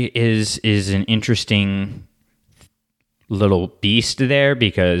trilogy is an interesting little beast there,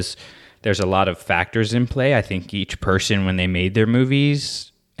 because there's a lot of factors in play. I think each person, when they made their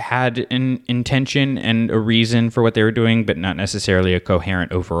movies, had an intention and a reason for what they were doing, but not necessarily a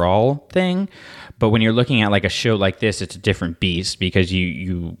coherent overall thing. But when you're looking at like a show like this, it's a different beast, because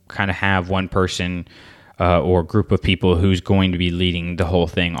you kind of have one person or group of people who's going to be leading the whole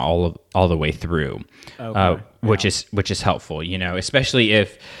thing all the way through, which is helpful, especially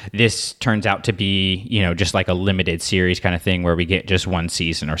if this turns out to be, just like a limited series kind of thing where we get just one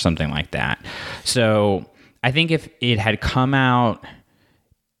season or something like that. So I think if it had come out,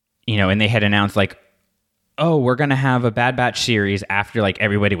 and they had announced like, oh, we're going to have a Bad Batch series after like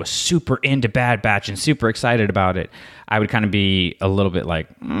everybody was super into Bad Batch and super excited about it, I would kind of be a little bit like,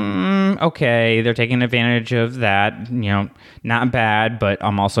 okay, they're taking advantage of that, not bad, but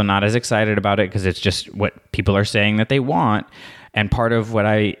I'm also not as excited about it because it's just what people are saying that they want. And part of what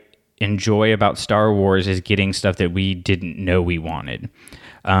I enjoy about Star Wars is getting stuff that we didn't know we wanted.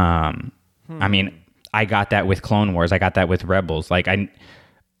 I mean, I got that with Clone Wars. I got that with Rebels. Like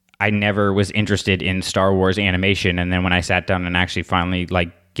I never was interested in Star Wars animation, and then when I sat down and actually finally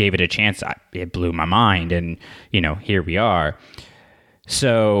like gave it a chance, it blew my mind, and here we are.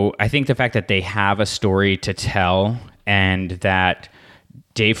 So I think the fact that they have a story to tell and that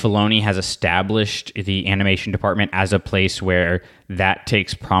Dave Filoni has established the animation department as a place where that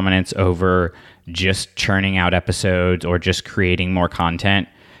takes prominence over just churning out episodes or just creating more content.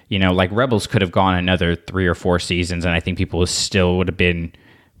 Like Rebels could have gone another 3 or 4 seasons, and I think people still would have been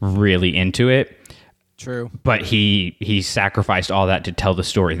really into it. True. But he sacrificed all that to tell the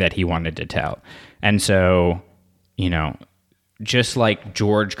story that he wanted to tell. And so, just like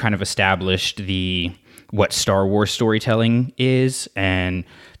George kind of established what Star Wars storytelling is, and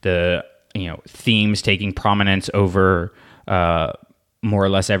the themes taking prominence over more or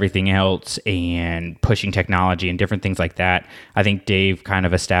less everything else, and pushing technology and different things like that, I think Dave kind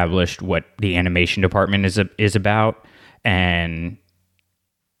of established what the animation department is about, and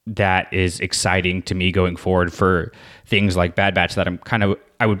that is exciting to me going forward for things like Bad Batch that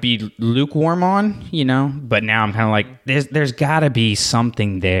I would be lukewarm on, but now I'm kind of like, there's gotta be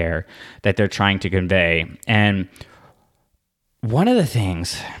something there that they're trying to convey. And one of the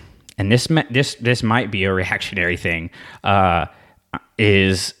things, and this might be a reactionary thing,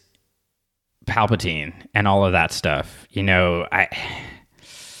 is Palpatine and all of that stuff.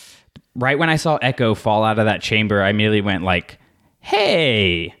 Right when I saw Echo fall out of that chamber, I immediately went like,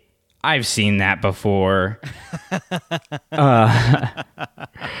 hey, I've seen that before.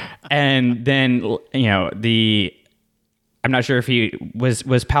 And then, I'm not sure if he was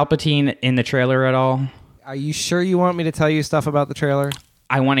Palpatine in the trailer at all. Are you sure you want me to tell you stuff about the trailer?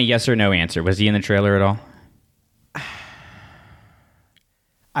 I want a yes or no answer. Was he in the trailer at all?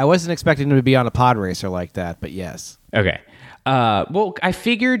 I wasn't expecting him to be on a pod racer like that, but yes. Okay. Well, I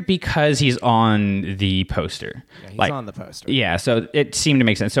figured because he's on the poster. Yeah, he's on the poster. Yeah, so it seemed to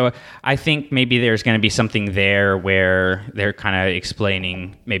make sense. So I think maybe there's going to be something there where they're kind of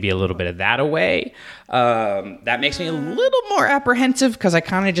explaining maybe a little bit of that away. That makes me a little more apprehensive because I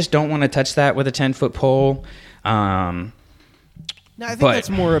kind of just don't want to touch that with a 10-foot pole. No, I think that's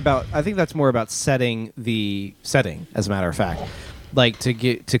more about setting the setting, as a matter of fact. Like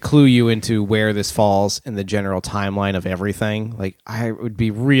to clue you into where this falls in the general timeline of everything. Like I would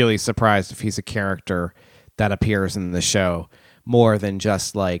be really surprised if he's a character that appears in the show more than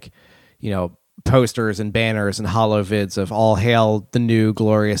just like, posters and banners and holovids of all hail the new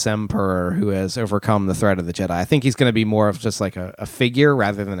glorious emperor who has overcome the threat of the Jedi. I think he's going to be more of just like a figure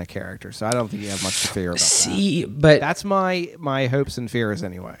rather than a character. So I don't think you have much to fear about that. But that's my hopes and fears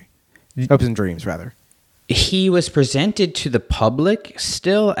anyway. Hopes and dreams, rather. He was presented to the public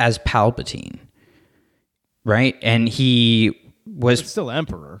still as Palpatine, right? And he was still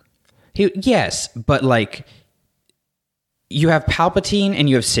Emperor. Yes, but like you have Palpatine and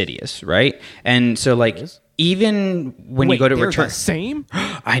you have Sidious, right? And so like even when you go to Return, the same.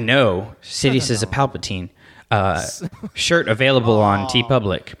 I know Sidious is a Palpatine. Shirt available on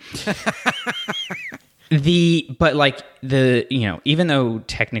TeePublic. Even though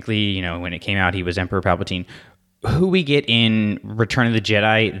technically, when it came out, he was Emperor Palpatine, who we get in Return of the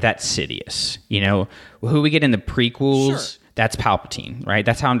Jedi, that's Sidious. Who we get in the prequels, that's Palpatine, right?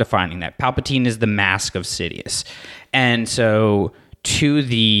 That's how I'm defining that. Palpatine is the mask of Sidious. And so to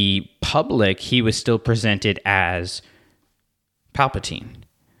the public, he was still presented as Palpatine,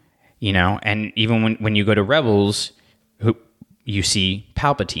 and even when you go to Rebels, you see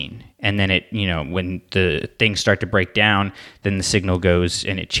Palpatine, and then when the things start to break down, then the signal goes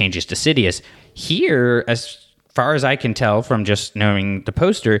and it changes to Sidious. Here, as far as I can tell from just knowing the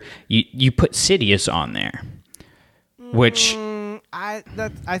poster, you put Sidious on there, which I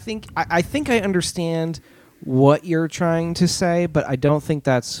think I understand what you're trying to say, but I don't think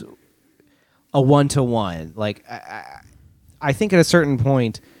that's a 1-to-1. Like I think at a certain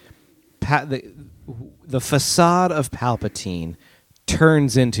point, the facade of Palpatine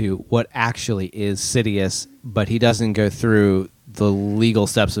turns into what actually is Sidious, but he doesn't go through the legal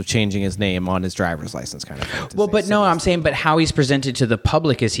steps of changing his name on his driver's license kind of thing. Well, but no, I'm saying, but how he's presented to the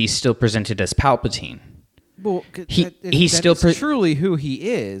public is he's still presented as Palpatine. Well, he's still truly who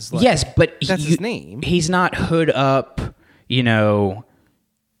he is. Like, yes, but that's his name. He's not hood up, hidden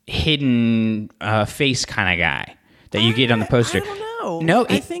face kind of guy that you get on the poster. I don't know. No,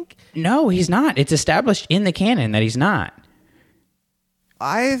 I think no, he's not. It's established in the canon that he's not.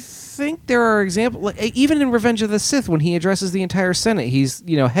 I think there are examples, like, even in Revenge of the Sith, when he addresses the entire Senate, he's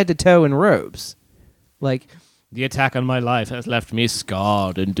head to toe in robes. Like, the attack on my life has left me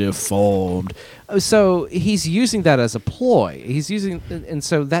scarred and deformed. So he's using that as a ploy. And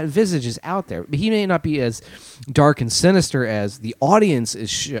so that visage is out there. He may not be as dark and sinister as the audience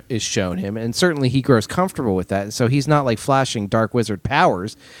is shown him, and certainly he grows comfortable with that. So he's not like flashing dark wizard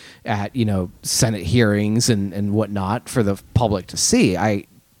powers at Senate hearings and whatnot for the public to see. I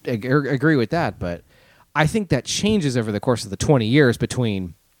agree with that, but I think that changes over the course of the 20 years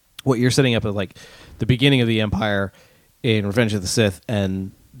between what you're setting up as like the beginning of the Empire in Revenge of the Sith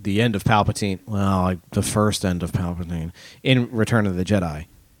and the end of Palpatine. Well, like the first end of Palpatine in Return of the Jedi.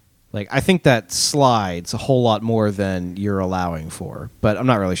 Like, I think that slides a whole lot more than you're allowing for, but I'm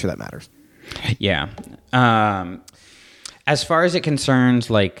not really sure that matters. Yeah. As far as it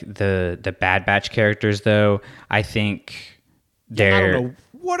concerns, like the Bad Batch characters, though, I think they're. I don't know.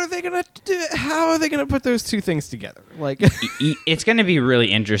 What are they gonna do? How are they gonna put those two things together? Like, it's gonna be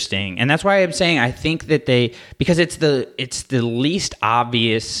really interesting, and that's why I'm saying I think that because it's the least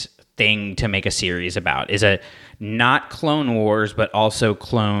obvious thing to make a series about is a not Clone Wars but also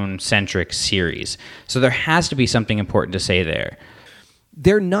clone centric series. So there has to be something important to say there.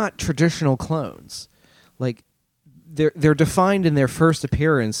 They're not traditional clones, like. They're defined in their first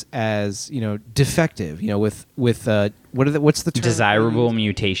appearance as defective, with what's the term? Desirable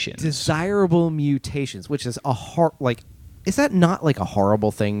mutations. Desirable mutations, which is is that not like a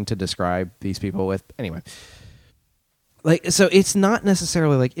horrible thing to describe these people with? Anyway, like, so it's not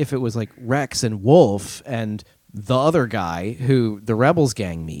necessarily like if it was like Rex and Wolf and the other guy who the Rebels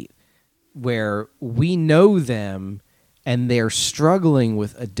gang meet, where we know them and they're struggling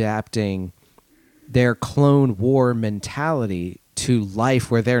with adapting their Clone War mentality to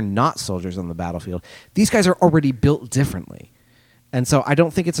life where they're not soldiers on the battlefield. These guys are already built differently. And so I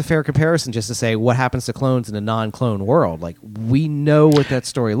don't think it's a fair comparison just to say what happens to clones in a non-clone world. Like, we know what that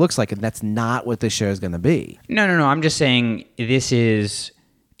story looks like, and that's not what this show is going to be. No. I'm just saying this is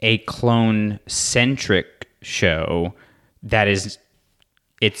a clone-centric show that is...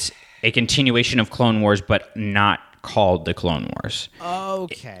 It's a continuation of Clone Wars, but not called the Clone Wars.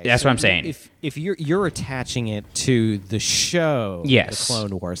 Okay, that's what I'm saying. If you're attaching it to the show, yes, the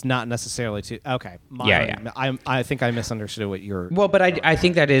Clone Wars, not necessarily to. Okay, I think I misunderstood what you're. Well, but I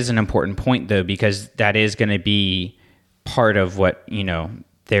think that is an important point though, because that is going to be part of what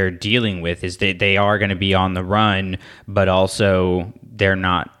they're dealing with. Is they are going to be on the run, but also they're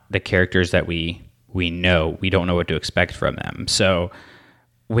not the characters that we know. We don't know what to expect from them. So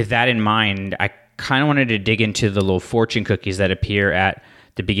with that in mind, I kind of wanted to dig into the little fortune cookies that appear at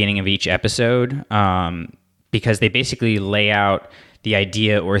the beginning of each episode, because they basically lay out the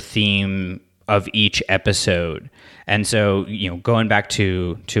idea or theme of each episode. And so, going back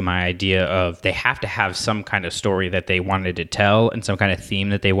to my idea of they have to have some kind of story that they wanted to tell and some kind of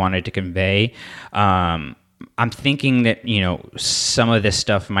theme that they wanted to convey. I'm thinking that, some of this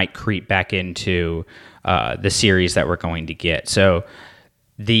stuff might creep back into the series that we're going to get. So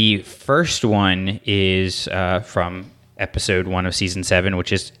the first one is from episode 1 of season 7,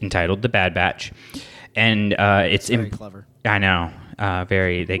 which is entitled "The Bad Batch," and it's very clever. I know,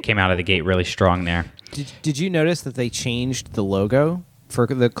 very. They came out of the gate really strong there. Did you notice that they changed the logo for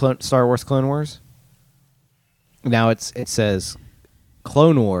the Star Wars Clone Wars? Now it says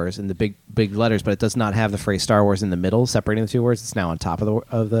Clone Wars in the big letters, but it does not have the phrase Star Wars in the middle, separating the two words. It's now on top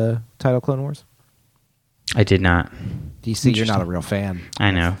of the title Clone Wars. I did not. Do you see? You're not a real fan.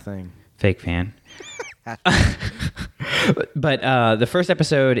 I know. That's the thing. Fake fan. But the first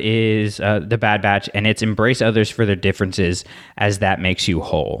episode is The Bad Batch, and it's embrace others for their differences as that makes you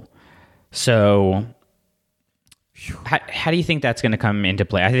whole. So how do you think that's going to come into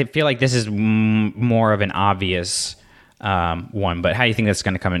play? I feel like this is more of an obvious one, but how do you think that's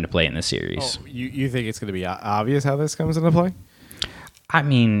going to come into play in the series? Oh, you think it's going to be obvious how this comes into play? I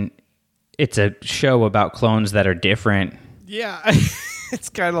mean, it's a show about clones that are different. Yeah, it's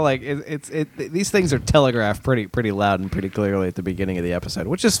kind of like these things are telegraphed pretty loud and pretty clearly at the beginning of the episode,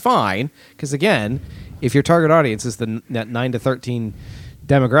 which is fine because again, if your target audience is that 9 to 13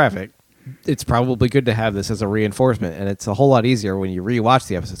 demographic, it's probably good to have this as a reinforcement, and it's a whole lot easier when you rewatch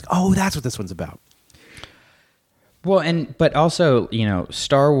the episodes. Oh, that's what this one's about. Well, but also,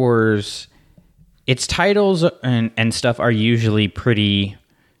 Star Wars, its titles and stuff are usually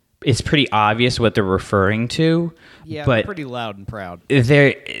it's pretty obvious what they're referring to. Yeah, but pretty loud and proud.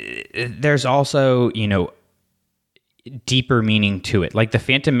 There's also, deeper meaning to it. Like the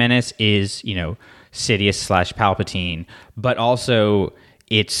Phantom Menace is, Sidious / Palpatine, but also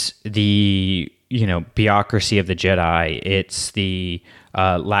it's the, bureaucracy of the Jedi. It's the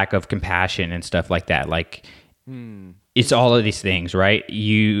lack of compassion and stuff like that. Like, it's all of these things, right?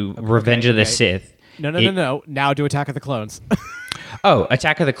 Revenge of the Sith. No. Now do Attack of the Clones. Oh,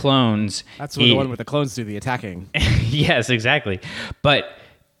 Attack of the Clones. That's the one where the clones do the attacking. Yes, exactly. But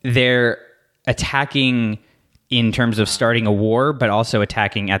they're attacking in terms of starting a war, but also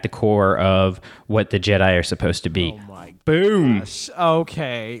attacking at the core of what the Jedi are supposed to be. Oh my Boom. gosh.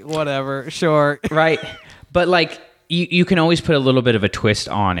 Okay, whatever. Sure. Right. But like you can always put a little bit of a twist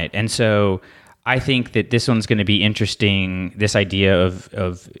on it. And so I think that this one's going to be interesting, this idea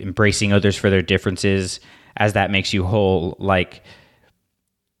of embracing others for their differences as that makes you whole. Like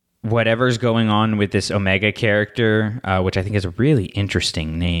whatever's going on with this Omega character, which I think is a really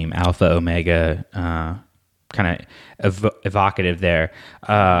interesting name, Alpha Omega, kind of evocative there.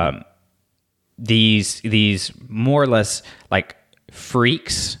 These more or less like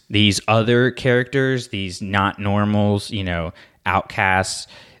freaks, these other characters, these not normals, outcasts,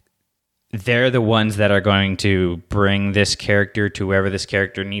 they're the ones that are going to bring this character to wherever this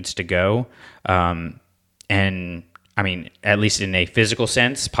character needs to go. And I mean, at least in a physical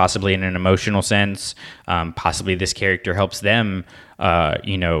sense, possibly in an emotional sense, possibly this character helps them,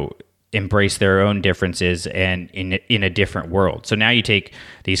 embrace their own differences and in a different world. So now you take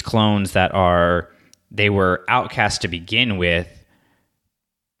these clones they were outcasts to begin with,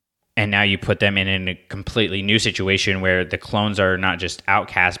 and now you put them in a completely new situation where the clones are not just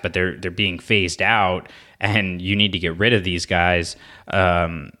outcasts, but they're being phased out, and you need to get rid of these guys.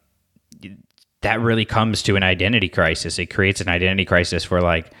 That really comes to an identity crisis. It creates an identity crisis for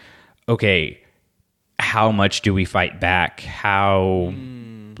like, okay, how much do we fight back? How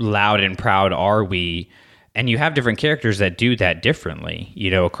loud and proud are we? And you have different characters that do that differently,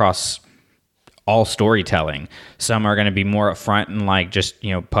 across all storytelling. Some are going to be more upfront and like just,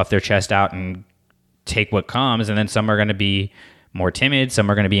 puff their chest out and take what comes. And then some are going to be more timid.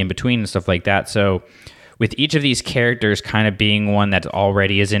 Some are going to be in between and stuff like that. So with each of these characters kind of being one that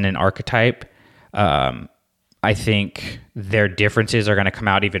already is in an archetype, I think their differences are going to come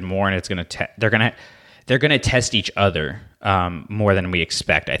out even more, and it's going to they're going to test each other more than we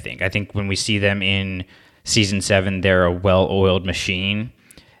expect. I think when we see them in season 7, they're a well-oiled machine,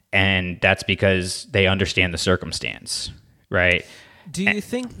 and that's because they understand the circumstance, right? Do you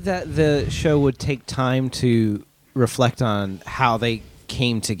think that the show would take time to reflect on how they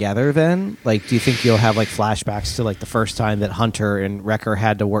came together then? Like, do you think you'll have like flashbacks to like the first time that Hunter and Wrecker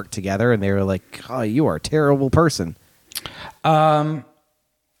had to work together and they were like, oh, you are a terrible person? I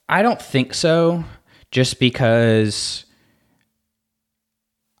don't think so, just because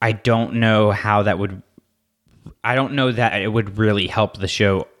I don't know that it would really help the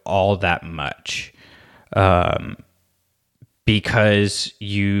show all that much. Because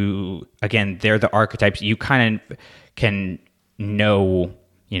they're the archetypes. You kind of can know,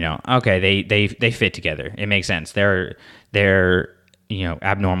 okay, they fit together. It makes sense. They're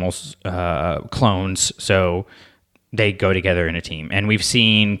abnormals, clones, so they go together in a team. And we've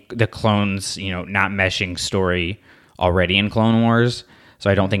seen the clones, not meshing story already in Clone Wars, so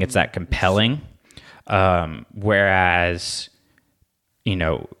I don't think it's that compelling. Whereas,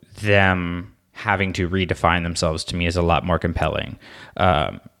 them having to redefine themselves to me is a lot more compelling.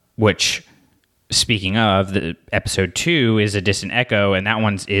 Which, speaking of, the episode 2 is A Distant Echo, and that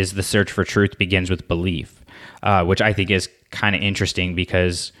one is The Search for Truth Begins with Belief, which I think is kind of interesting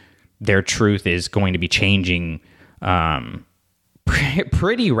because their truth is going to be changing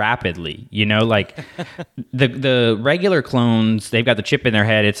pretty rapidly. Like the regular clones, they've got the chip in their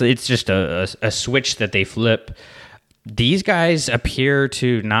head. It's just a switch that they flip. These guys appear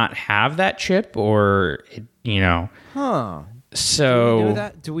to not have that chip, or Huh.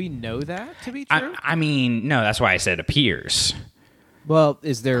 So do we know that to be true? I mean, no, that's why I said appears. Well,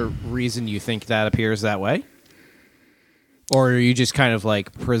 is there reason you think that appears that way? Or are you just kind of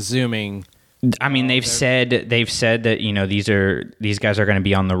like presuming? I mean, they've said that these guys are going to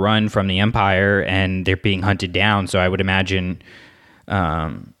be on the run from the Empire and they're being hunted down. So I would imagine,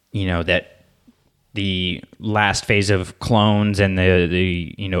 that the last phase of clones and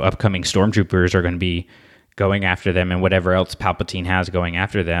the upcoming stormtroopers are going to be going after them, and whatever else Palpatine has going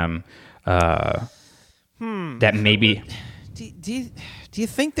after them. that maybe. Do you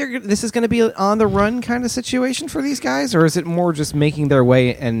think this is going to be an on the run kind of situation for these guys, or is it more just making their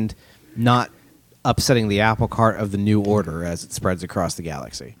way and not upsetting the apple cart of the New Order as it spreads across the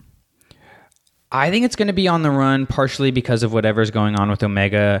galaxy? I think it's going to be on the run, partially because of whatever's going on with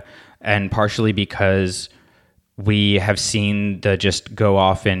Omega, and partially because we have seen the just go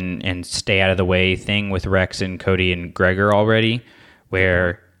off and stay out of the way thing with Rex and Cody and Gregor already,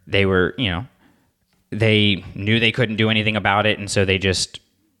 where they were, they knew they couldn't do anything about it, and so they just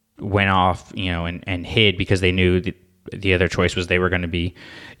went off, and hid because they knew that the other choice was they were going to be,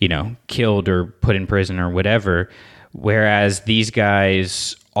 killed or put in prison or whatever. Whereas these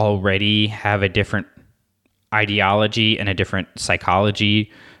guys already have a different ideology and a different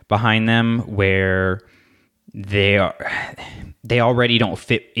psychology behind them, where they already don't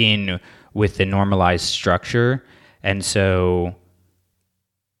fit in with the normalized structure, and so,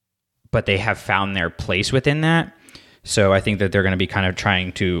 but they have found their place within that. So I think that they're going to be kind of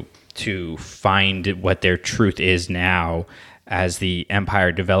trying to find what their truth is now as the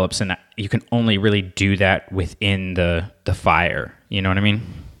Empire develops, and you can only really do that within the fire. You know what I mean?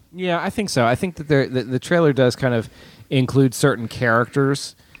 Yeah, I think so. I think that the trailer does kind of include certain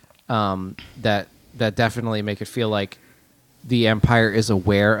characters that definitely make it feel like the Empire is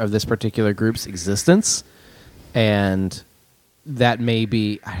aware of this particular group's existence, and that may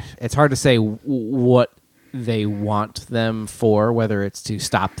be. It's hard to say what they want them for, whether it's to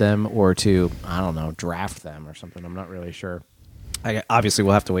stop them or to, I don't know, draft them or something. I'm not really sure. Obviously,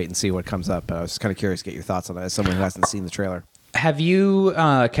 we'll have to wait and see what comes up, but I was kind of curious to get your thoughts on that as someone who hasn't seen the trailer. Have you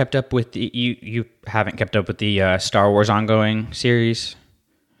kept up with you haven't kept up with the Star Wars ongoing series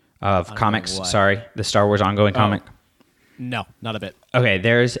of comics? What? Sorry, the Star Wars ongoing comic? No, not a bit. Okay,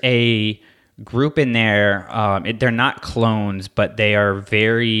 there's a group in there. They're not clones, but they are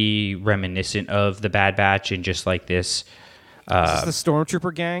very reminiscent of the Bad Batch and just like this. Is this the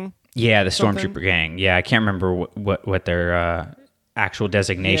Stormtrooper gang? Yeah, the Stormtrooper gang. Yeah, I can't remember what their actual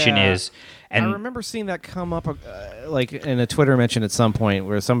designation is. And I remember seeing that come up like in a Twitter mention at some point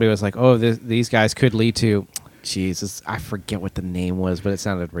where somebody was like, "Oh, these guys could lead to." Jesus, I forget what the name was, but it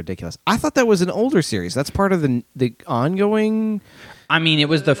sounded ridiculous. I thought that was an older series. That's part of the ongoing. I mean, it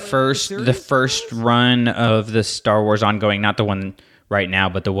was the first run of the Star Wars ongoing, not the one right now,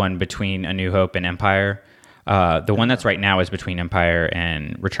 but the one between A New Hope and Empire. The one that's right now is between Empire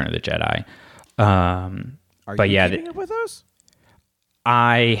and Return of the Jedi. Are you keeping up with those?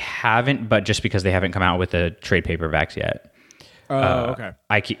 I haven't, but just because they haven't come out with the trade paperbacks yet. Oh, okay.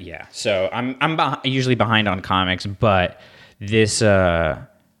 So I'm usually behind on comics, but this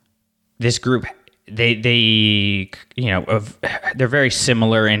group they're very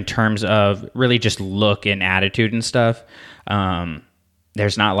similar in terms of really just look and attitude and stuff.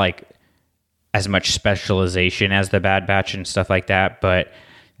 There's not like as much specialization as the Bad Batch and stuff like that, but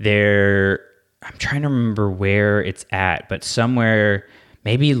I'm trying to remember where it's at, but somewhere,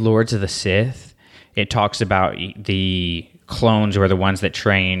 maybe Lords of the Sith, it talks about the clones were the ones that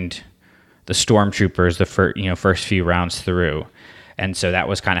trained the stormtroopers the first few rounds through, and so that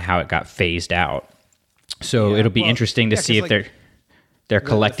was kind of how it got phased out. So it'll be interesting to see if they're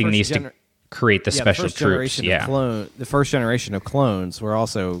collecting these to create the special troops. The first generation of clones were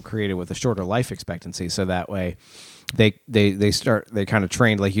also created with a shorter life expectancy, so that way they kind of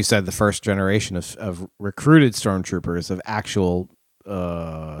trained, like you said, the first generation of recruited stormtroopers, of actual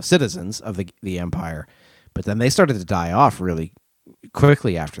citizens of the Empire, but then they started to die off really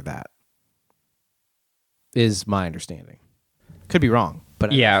quickly after that, is my understanding. Could be wrong,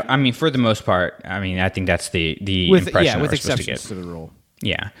 but yeah, I mean, for the most part, I think that's the impression with we're supposed to get. exceptions to the rule.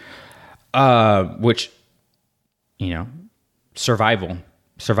 Yeah, which survival.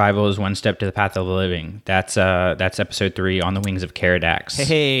 Survival is one step to the path of the living. That's episode 3, On the Wings of Caradax.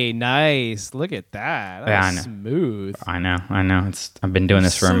 Hey, nice! Look at that. That's smooth. I know. I've been doing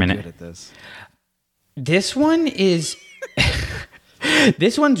this for a minute. Good at this. This one is.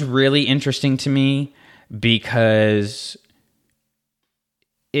 This one's really interesting to me because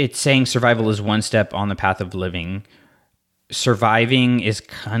it's saying survival is one step on the path of living. Surviving is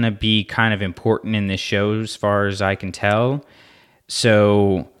gonna be kind of important in this show, as far as I can tell.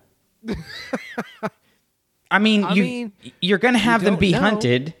 So, you're gonna have them be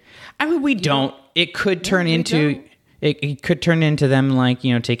hunted. I mean, we don't. It could turn into it could turn into them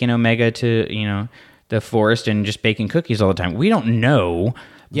taking Omega to the forest and just baking cookies all the time. We don't know.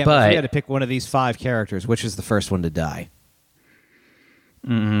 Yeah, but if you had to pick one of these 5 characters, which is the first one to die?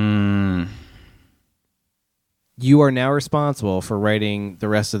 You are now responsible for writing the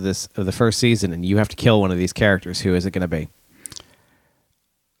rest of the first season, and you have to kill one of these characters. Who is it going to be?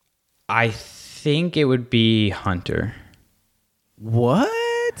 I think it would be Hunter.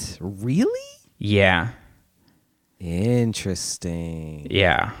 What? Really? Yeah. Interesting.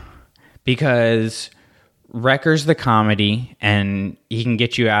 Yeah. Because Wrecker's the comedy, and he can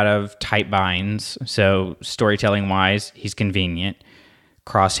get you out of tight binds. So storytelling-wise, he's convenient.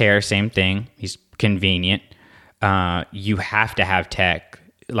 Crosshair, same thing. He's convenient. You have to have tech,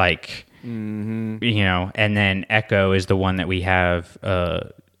 like, you know, and then Echo is the one that we have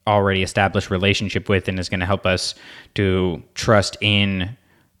already established relationship with and is going to help us to trust in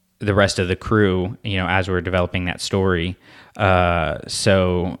the rest of the crew, you know, as we're developing that story.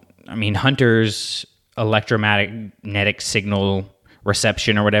 So, I mean, Hunter's electromagnetic signal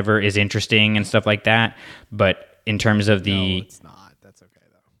reception or whatever is interesting and stuff like that. But in terms of the... No, it's not. That's okay,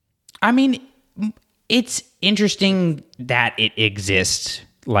 though. I mean, it's interesting that it exists.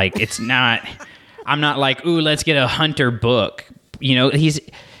 Like, it's not... I'm not like, ooh, let's get a Hunter book. You know, he's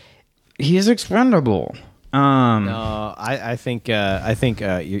expendable. No, I think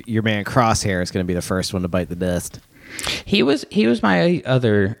your man Crosshair is going to be the first one to bite the dust. He was my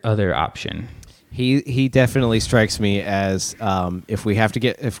other option. He definitely strikes me as if we have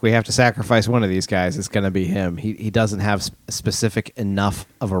to sacrifice one of these guys, it's going to be him. He doesn't have specific enough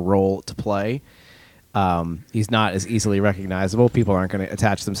of a role to play. He's not as easily recognizable. People aren't going to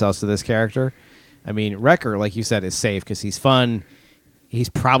attach themselves to this character. I mean, Wrecker, like you said, is safe because he's fun. He's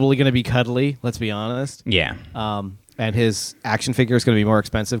probably going to be cuddly, let's be honest. Yeah. And his action figure is going to be more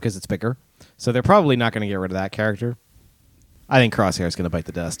expensive because it's bigger. So they're probably not going to get rid of that character. I think Crosshair is going to bite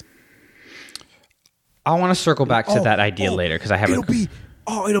the dust. I want to circle back to that idea later because I have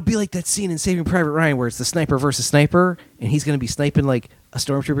it'll be like that scene in Saving Private Ryan where it's the sniper versus sniper, and he's going to be sniping like a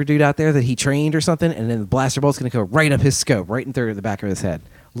stormtrooper dude out there that he trained or something, and then the blaster bolt's going to go right up his scope, right in through the back of his head.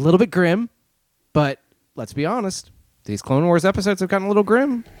 A little bit grim, but let's be honest. These Clone Wars episodes have gotten a little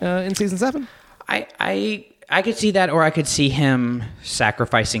grim in season 7. I could see that, or I could see him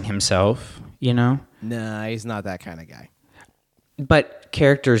sacrificing himself, you know? Nah, he's not that kind of guy. But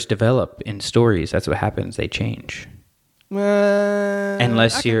characters develop in stories. That's what happens. They change.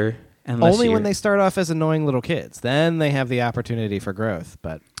 Unless you're... when they start off as annoying little kids. Then they have the opportunity for growth.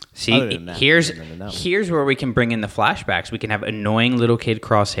 But see, other than that, here's where we can bring in the flashbacks. We can have annoying little kid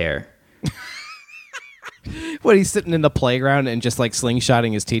Crosshair. What, he's sitting in the playground and just like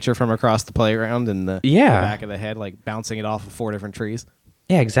slingshotting his teacher from across the playground and the back of the head, like bouncing it off of 4 different trees.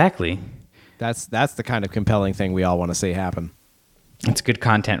 Yeah, exactly. That's the kind of compelling thing we all want to see happen. That's good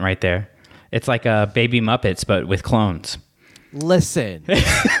content right there. It's like Baby Muppets, but with clones. Listen.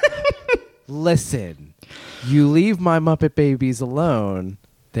 You leave my Muppet babies alone.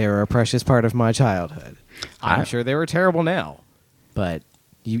 They were a precious part of my childhood. I'm sure they were terrible now, but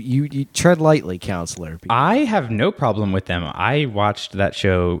you tread lightly, counselor. I have no problem with them. I watched that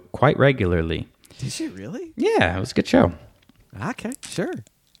show quite regularly. Did you really? Yeah, it was a good show. Okay, sure.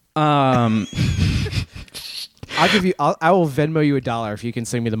 I will Venmo you $1 if you can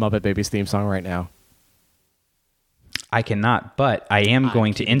sing me the Muppet Babies theme song right now. I cannot, but I am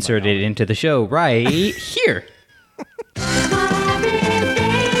going to insert it into the show right here.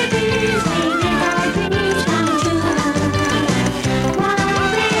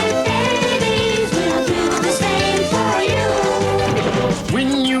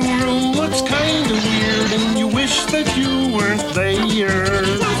 When your room looks kind of weird and you wish that you weren't there.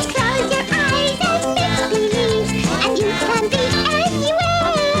 Just close your eyes and make believe, and you can be anywhere.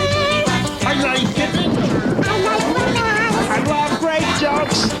 I like it. I like bananas. I love great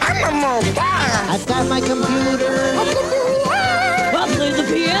jokes. I'm a mobile. I've got my computer. I can do that. I'll play the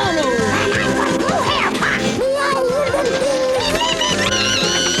piano.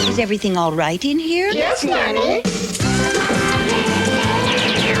 Is everything all right in here? Yes, Nanny.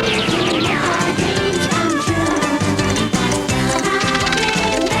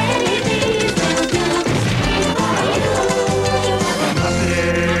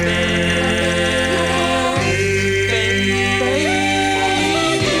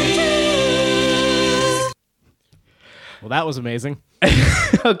 Well, that was amazing.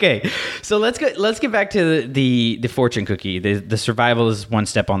 Okay, so let's get back to the fortune cookie. The survival is one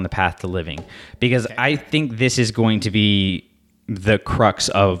step on the path to living, because I think this is going to be the crux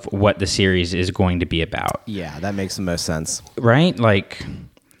of what the series is going to be about. Yeah, that makes the most sense. Right? Like,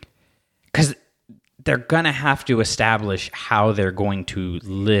 because they're going to have to establish how they're going to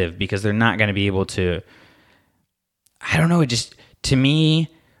live, because they're not going to be able to, I don't know, it just, to me,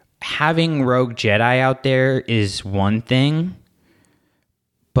 having rogue Jedi out there is one thing,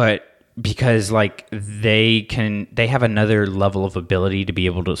 but because like they have another level of ability to be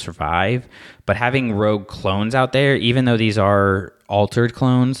able to survive, but having rogue clones out there, even though these are altered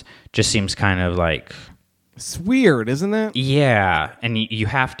clones, just seems kind of like it's weird, isn't it? Yeah, and you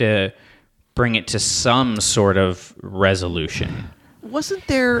have to bring it to some sort of resolution. Wasn't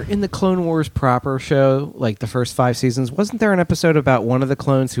there in the Clone Wars proper show, like the first 5 seasons, wasn't there an episode about one of the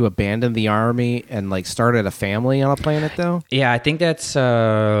clones who abandoned the army and like started a family on a planet though? Yeah, I think that's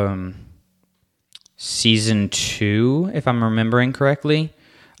season 2, if I'm remembering correctly.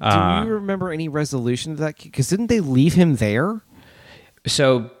 Do you remember any resolution to that? Because didn't they leave him there?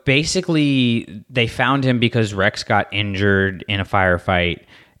 So basically, they found him because Rex got injured in a firefight,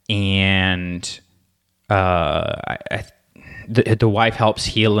 and the wife helps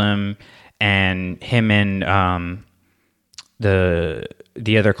heal him, and him and the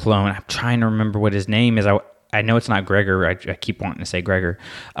other clone. I'm trying to remember what his name is. I know it's not Gregor. I keep wanting to say Gregor.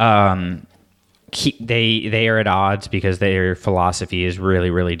 They are at odds because their philosophy is really,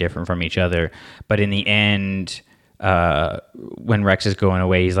 really different from each other. But in the end, when Rex is going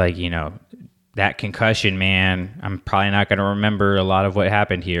away, he's like, that concussion, man, I'm probably not going to remember a lot of what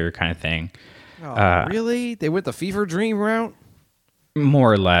happened here, kind of thing. Oh, really? They went the fever dream route?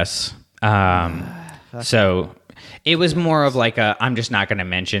 More or less. So it was more of like I'm just not going to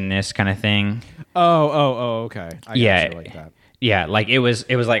mention this kind of thing. Oh, okay. I gotcha, like that. Yeah, like it was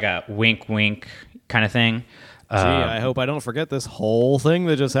like a wink, wink kind of thing. Gee, I hope I don't forget this whole thing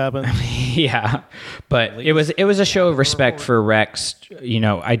that just happened. Yeah, but it was a show of respect for Rex,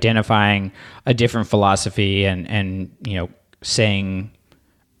 identifying a different philosophy and saying,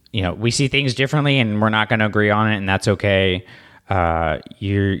 we see things differently and we're not going to agree on it, and that's okay.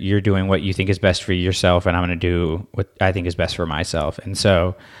 You're doing what you think is best for yourself, and I'm going to do what I think is best for myself. And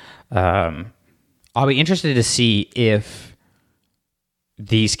so, I'll be interested to see if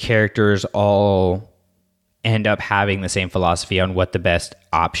these characters all end up having the same philosophy on what the best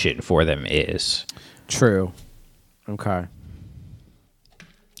option for them is. True. Okay.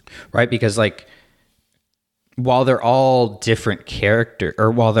 Right? Because like, while they're all different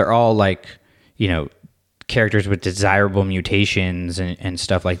while they're all like, characters with desirable mutations and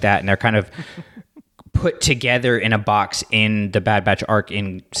stuff like that, and they're kind of put together in a box in the Bad Batch arc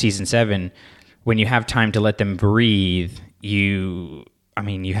in season 7, when you have time to let them breathe, you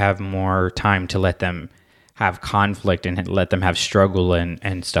have more time to let them have conflict and let them have struggle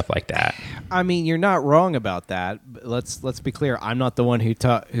and stuff like that. I mean, you're not wrong about that. But let's be clear. I'm not the one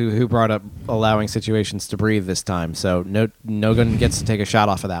who brought up allowing situations to breathe this time. So no one gets to take a shot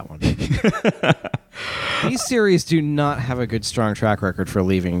off of that one. These series do not have a good, strong track record for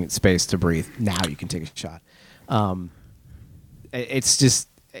leaving space to breathe. Now you can take a shot. It's just,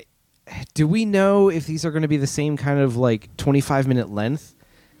 do we know if these are going to be the same kind of like 25-minute length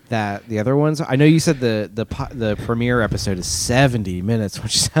that the other ones? I know you said the premiere episode is 70 minutes,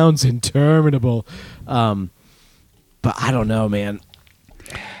 which sounds interminable. But I don't know, man.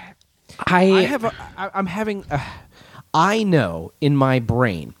 I know in my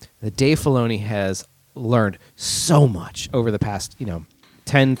brain that Dave Filoni has learned so much over the past,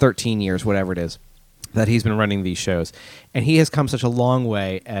 10, 13 years, whatever it is, that he's been running these shows. And he has come such a long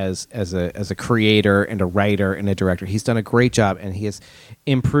way as a creator and a writer and a director. He's done a great job, and he has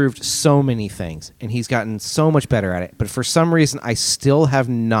improved so many things, and he's gotten so much better at it. But for some reason, I still have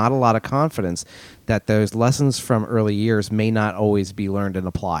not a lot of confidence that those lessons from early years may not always be learned and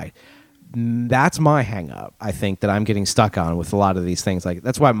applied. That's my hang up, I think, that I'm getting stuck on with a lot of these things. Like,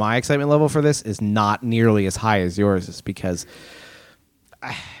 that's why my excitement level for this is not nearly as high as yours is, because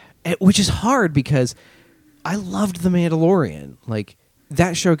which is hard because I loved The Mandalorian. Like,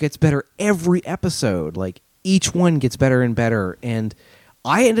 that show gets better every episode. Like, each one gets better and better. And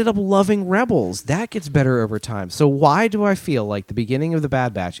I ended up loving Rebels. That gets better over time. So why do I feel like the beginning of The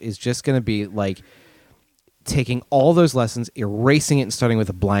Bad Batch is just going to be like taking all those lessons, erasing it, and starting with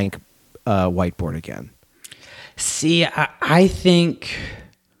a blank whiteboard again? See, I think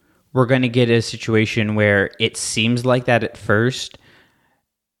we're going to get a situation where it seems like that at first,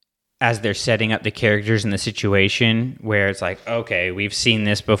 as they're setting up the characters and the situation, where it's like, okay, we've seen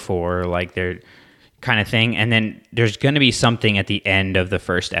this before, like they're kind of thing. And then there's going to be something at the end of the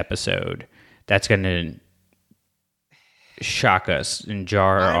first episode that's going to shock us and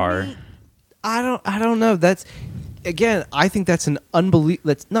jar our... I don't know. That's, again, I think that's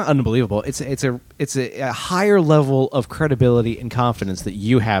that's not unbelievable. It's a higher level of credibility and confidence that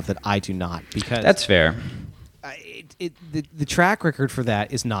you have that I do not, because that's fair. The track record for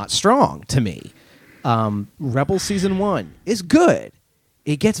that is not strong to me. Rebels Season 1 is good.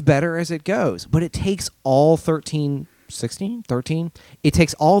 It gets better as it goes, but it takes all 13 16, 13. It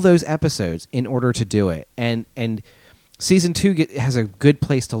takes all those episodes in order to do it. And season 2 has a good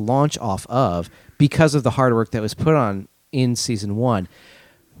place to launch off of because of the hard work that was put on in season 1.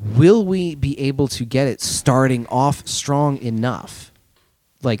 Will we be able to get it starting off strong enough?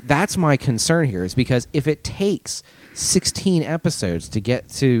 Like, that's my concern here, is because if it takes 16 episodes to get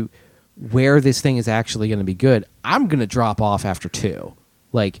to where this thing is actually going to be good, I'm going to drop off after 2.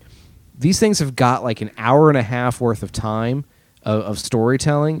 Like, these things have got like an hour and a half worth of time of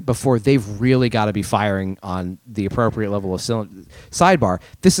storytelling before they've really got to be firing on the appropriate level of sidebar.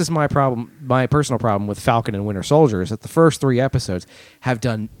 This is my problem, my personal problem with Falcon and Winter Soldier, is that the first 3 episodes have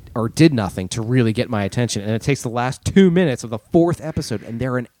done or did nothing to really get my attention, and it takes the last 2 minutes of the 4th episode, and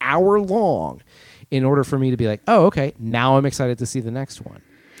they're an hour long, in order for me to be like, oh, okay, now I'm excited to see the next one.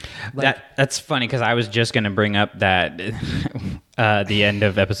 Like, that's funny, because I was just going to bring up that the end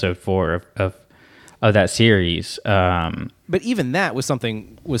of episode 4 of that series. But even that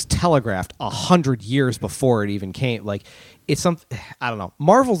was telegraphed 100 years before it even came. Like, it's something, I don't know.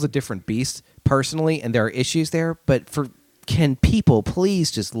 Marvel's a different beast personally, and there are issues there. But can people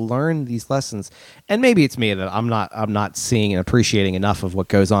please just learn these lessons? And maybe it's me that I'm not seeing and appreciating enough of what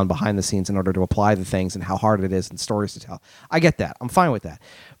goes on behind the scenes in order to apply the things and how hard it is and stories to tell. I get that. I'm fine with that.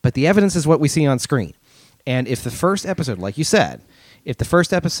 But the evidence is what we see on screen. And if the first episode, like you said, if the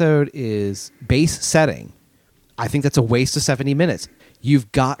first episode is base setting, I think that's a waste of 70 minutes.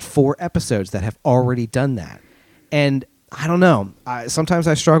 You've got 4 episodes that have already done that. And I don't know. Sometimes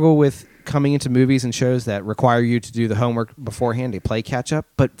I struggle with coming into movies and shows that require you to do the homework beforehand to play catch up.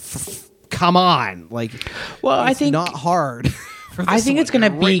 But come on. Like, well, I think not hard. I think it's going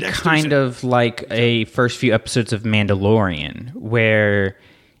to be kind of like a first few episodes of Mandalorian, where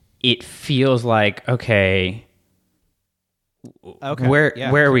it feels like, okay, where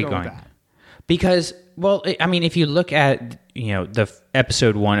are we going? Because, well, I mean, if you look at, the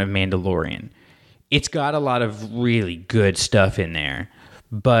episode 1 of Mandalorian, it's got a lot of really good stuff in there,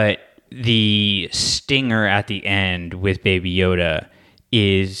 but the stinger at the end with Baby Yoda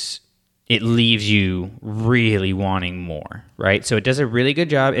it leaves you really wanting more, right? So it does a really good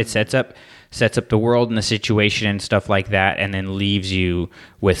job. It sets up the world and the situation and stuff like that, and then leaves you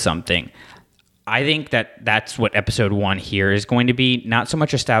with something. I think that's what episode 1 here is going to be. Not so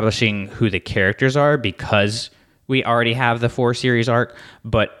much establishing who the characters are, because we already have the 4 series arc,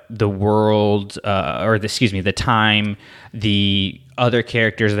 but the world, the time, the other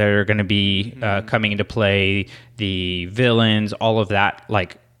characters that are going to be coming into play, the villains, all of that,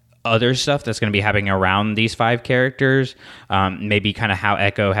 like other stuff that's going to be happening around these 5 characters, maybe kind of how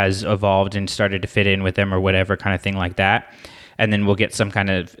Echo has evolved and started to fit in with them or whatever kind of thing like that. And then we'll get some kind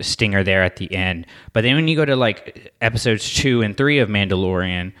of stinger there at the end. But then when you go to like episodes 2 and 3 of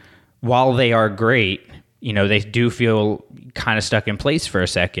Mandalorian, while they are great, they do feel kind of stuck in place for a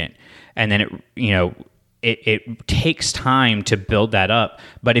second. And then it takes time to build that up.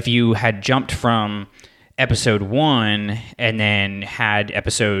 But if you had jumped from episode 1 and then had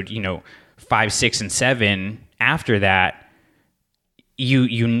episode 5, 6, and 7 after that,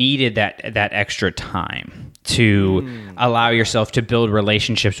 you needed that extra time to allow yourself to build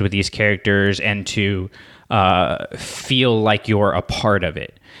relationships with these characters and to feel like you're a part of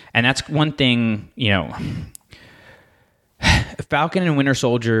it. And that's one thing, Falcon and Winter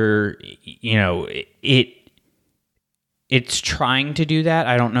Soldier, it's trying to do that.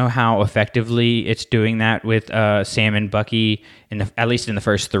 I don't know how effectively it's doing that with Sam and Bucky, at least in the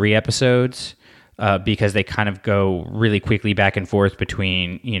first 3 episodes, because they kind of go really quickly back and forth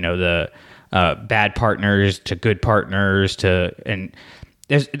between, the bad partners to good partners and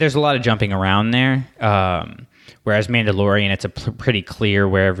there's a lot of jumping around there. Whereas Mandalorian, it's pretty clear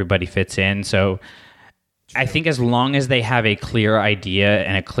where everybody fits in. So I think as long as they have a clear idea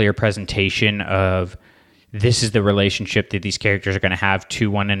and a clear presentation of this is the relationship that these characters are going to have to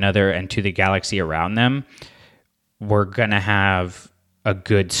one another and to the galaxy around them, we're going to have a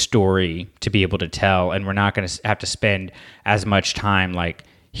good story to be able to tell. And we're not going to have to spend as much time like,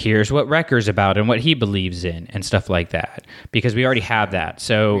 here's what Wrecker's about and what he believes in and stuff like that, because we already have that.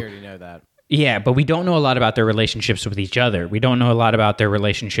 So we already know that. Yeah, but we don't know a lot about their relationships with each other. We don't know a lot about their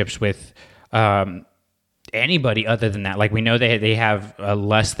relationships with anybody other than that. Like, we know they have a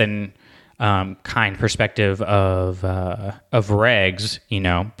less than kind perspective of Regs,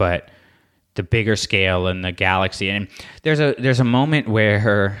 but the bigger scale and the galaxy. And there's a moment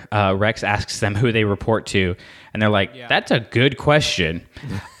where Rex asks them who they report to, and they're like, "That's a good question,"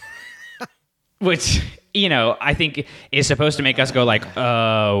 which I think is supposed to make us go like,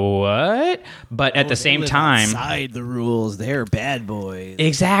 what? But at the same time, outside the rules, they're bad boys.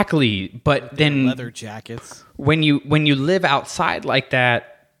 Exactly. But then leather jackets. When you live outside like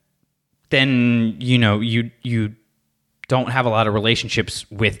that, then you don't have a lot of relationships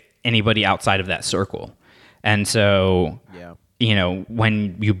with anybody outside of that circle. And so,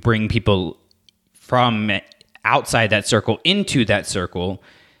 when you bring people from outside that circle into that circle,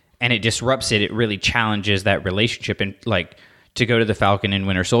 and it disrupts it, it really challenges that relationship. And like, to go to the Falcon and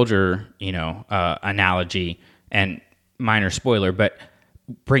Winter Soldier, analogy, and minor spoiler, but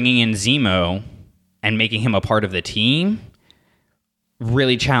bringing in Zemo and making him a part of the team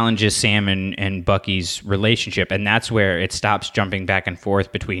really challenges Sam and Bucky's relationship. And that's where it stops jumping back and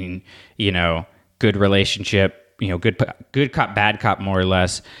forth between, good relationship, good cop, bad cop, more or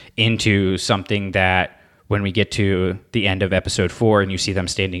less, into something that when we get to the end of episode 4 and you see them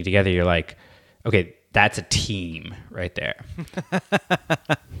standing together, you're like, okay, that's a team right there.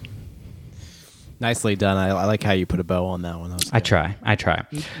 Nicely done. I like how you put a bow on that one. I try.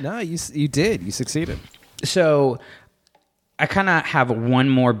 No, you did. You succeeded. So I kind of have one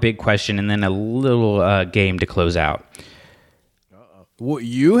more big question and then a little game to close out. What,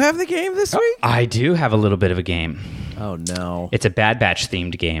 you have the game this week? I do have a little bit of a game. Oh, no. It's a Bad Batch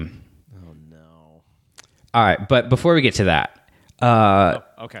themed game. All right, but before we get to that,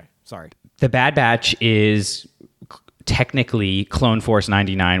 okay, sorry. The Bad Batch is technically Clone Force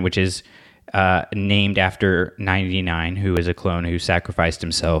 99, which is named after 99, who is a clone who sacrificed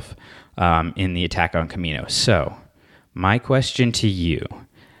himself in the attack on Kamino. So, my question to you,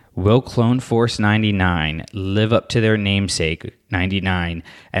 will Clone Force 99 live up to their namesake, 99,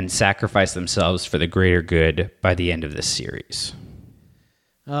 and sacrifice themselves for the greater good by the end of this series?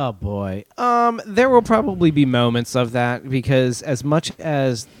 Oh boy. There will probably be moments of that, because as much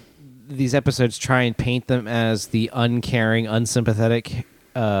as these episodes try and paint them as the uncaring, unsympathetic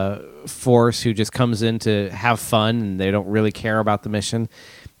force who just comes in to have fun and they don't really care about the mission,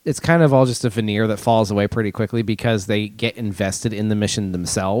 it's kind of all just a veneer that falls away pretty quickly because they get invested in the mission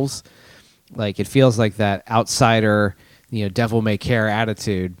themselves. Like, it feels like that outsider, devil may care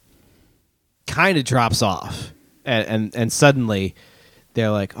attitude kind of drops off, and suddenly they're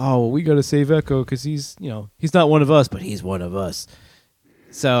like, oh, well, we got to save Echo because he's not one of us, but he's one of us.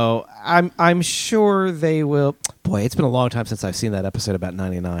 So I'm sure they will. Boy, it's been a long time since I've seen that episode about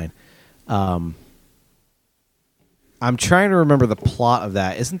 99. I'm trying to remember the plot of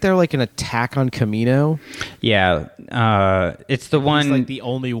that. Isn't there like an attack on Kamino? Yeah, it's the one. He's like the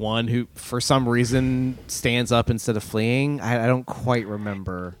only one who, for some reason, stands up instead of fleeing. I don't quite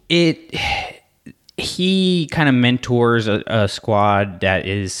remember. He kind of mentors a squad that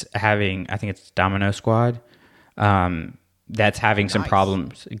is having, I think it's Domino Squad, that's having some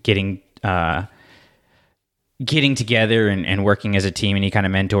problems getting together and working as a team, and he kind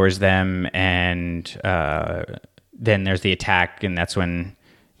of mentors them, and then there's the attack, and that's when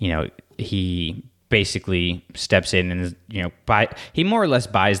he basically steps in and he more or less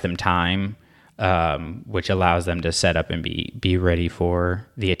buys them time, which allows them to set up and be ready for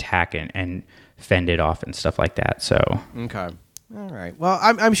the attack and fend it off and stuff like that. So okay, all right. Well,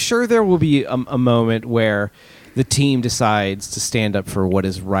 I'm sure there will be a moment where the team decides to stand up for what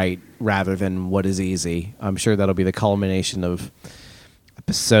is right rather than what is easy. I'm sure that'll be the culmination of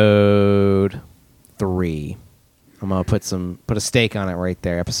episode 3. I'm gonna put a stake on it right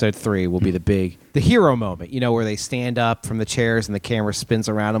there. Episode 3 will be the hero moment, where they stand up from the chairs and the camera spins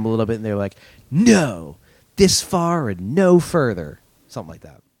around them a little bit, and they're like, "No, this far and no further," something like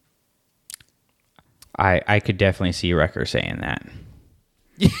that. I could definitely see Wrecker saying that.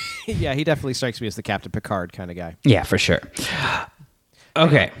 Yeah, he definitely strikes me as the Captain Picard kind of guy. Yeah, for sure.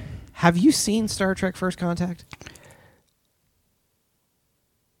 Okay. Have you seen Star Trek First Contact?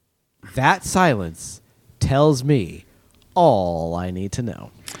 That silence tells me all I need to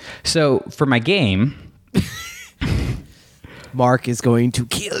know. So, for my game... Mark is going to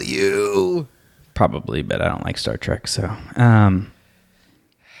kill you. Probably, but I don't like Star Trek, so...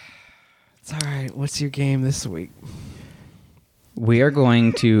 It's all right. What's your game this week? We are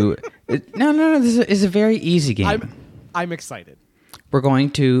going to... No. This is a very easy game. I'm excited. We're going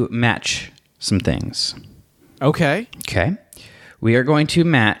to match some things. Okay. We are going to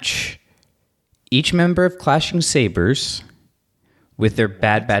match each member of Clashing Sabers with their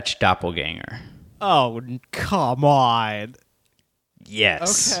Bad Batch doppelganger. Oh, come on.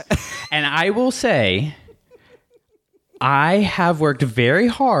 Yes. Okay. And I will say... I have worked very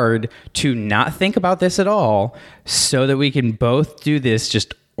hard to not think about this at all so that we can both do this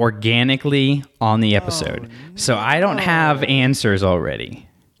just organically on the episode. So I don't have answers already.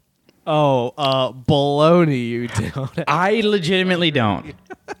 Baloney, you don't. I legitimately don't.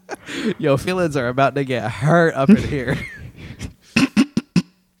 Yo, feelings are about to get hurt up in here.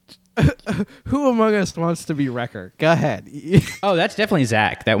 Who among us wants to be Wrecker? Go ahead. Oh, that's definitely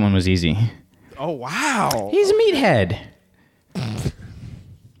Zach. That one was easy. Oh, wow. He's a meathead.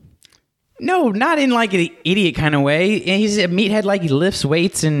 No, not in like an idiot kind of way. He's a meathead, like he lifts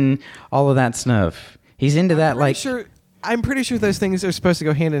weights and all of that stuff. He's into that, like. I'm pretty sure those things are supposed to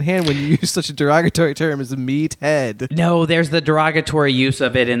go hand in hand when you use such a derogatory term as a meathead. No, there's the derogatory use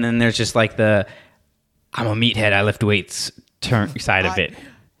of it, and then there's just like the I'm a meathead, I lift weights side of it.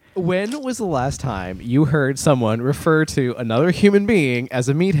 When was the last time you heard someone refer to another human being as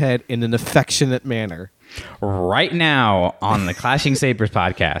a meathead in an affectionate manner? Right now on the Clashing Sabers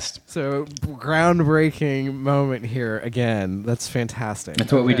podcast. So, groundbreaking moment here again. That's fantastic.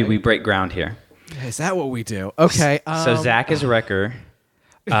 That's what we do. We break ground here. Is that what we do? Okay. So Zach is Wrecker.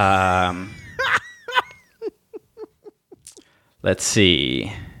 Let's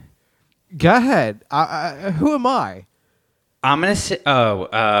see. Go ahead. Who am I? I'm going to say...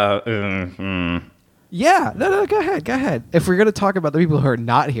 Yeah. No, go ahead. Go ahead. If we're going to talk about the people who are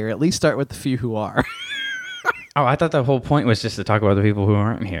not here, at least start with the few who are. Oh, I thought the whole point was just to talk about the people who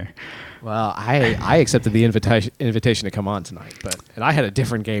aren't here. Well, I accepted the invitation to come on tonight, and I had a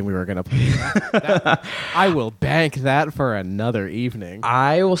different game we were going to play. I will bank that for another evening.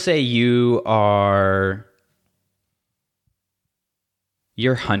 I will say you're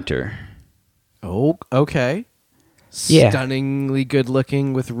Hunter. Oh, okay. Yeah. Stunningly good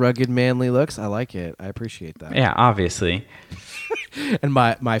looking with rugged manly looks. I like it. I appreciate that. Yeah, obviously. And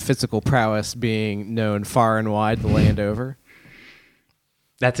my physical prowess being known far and wide the land over.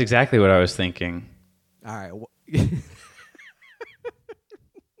 That's exactly what I was thinking. All right.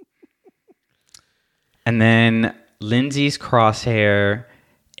 And then Lindsay's Crosshair,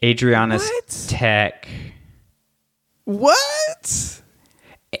 Adriana's Tech. What?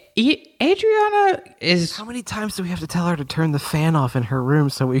 Adriana is... How many times do we have to tell her to turn the fan off in her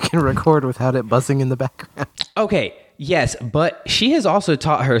room so we can record without it buzzing in the background? Okay, yes, but she has also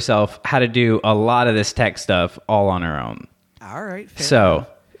taught herself how to do a lot of this tech stuff all on her own. All right. So...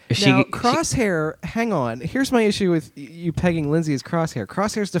 Now, Crosshair, hang on. Here's my issue with you pegging Lindsay as Crosshair.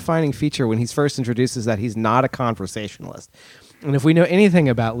 Crosshair's defining feature when he's first introduced is that he's not a conversationalist. And if we know anything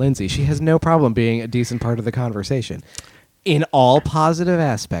about Lindsay, she has no problem being a decent part of the conversation. In all positive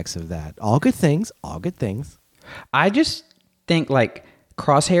aspects of that. All good things, all good things. I just think, like,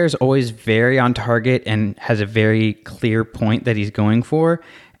 Crosshair is always very on target and has a very clear point that he's going for.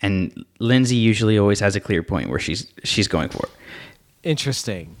 And Lindsay usually always has a clear point where she's going for.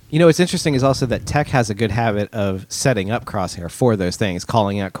 Interesting. You know, what's interesting is also that Tech has a good habit of setting up Crosshair for those things,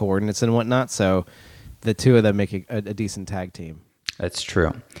 calling out coordinates and whatnot. So the two of them make a decent tag team. That's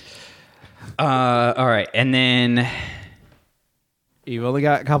true. All right. And then... You've only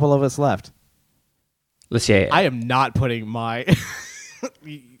got a couple of us left. Let's see. I am not putting my...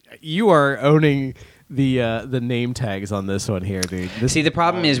 You are owning the name tags on this one here, dude. See, the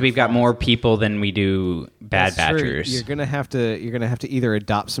problem is we've got more people than we do Bad Batchers. You're gonna have to either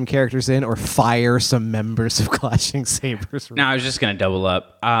adopt some characters in or fire some members of Clashing Sabers. No, I was just gonna double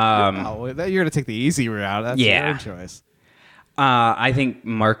up. You're gonna take the easy route. That's your own choice. I think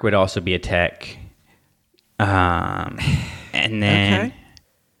Mark would also be a tech. And then okay.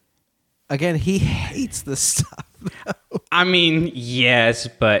 Again, he hates this stuff. I mean, yes,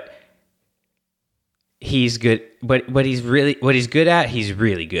 but he's good. But what he's good at, he's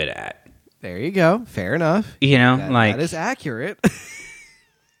really good at. There you go. Fair enough. You know, that is accurate.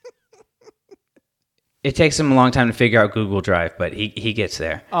 It takes him a long time to figure out Google Drive, but he gets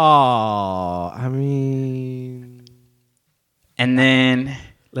there. Oh, I mean. And then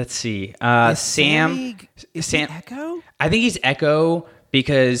let's see, Sam. Is he Echo? I think he's Echo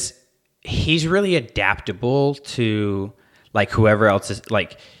because he's really adaptable to like whoever else is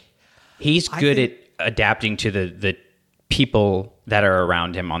like. He's good at adapting to the people that are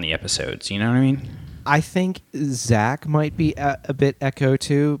around him on the episodes. You know what I mean? I think Zach might be a bit Echo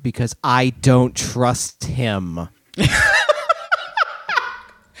too because I don't trust him.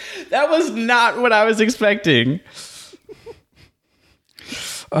 That was not what I was expecting.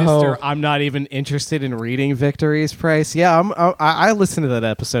 Mr. I'm not even interested in reading Victory's Price. Yeah, I listened to that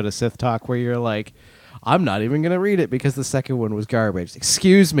episode of Sith Talk where you're like, I'm not even going to read it because the second one was garbage.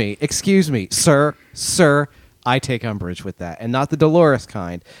 Excuse me, sir, I take umbrage with that. And not the Dolores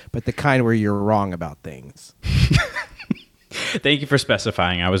kind, but the kind where you're wrong about things. Thank you for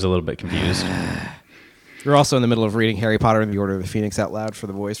specifying. I was a little bit confused. You're also in the middle of reading Harry Potter and the Order of the Phoenix out loud for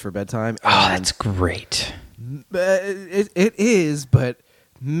the boys for bedtime. Oh, that's great. It is, but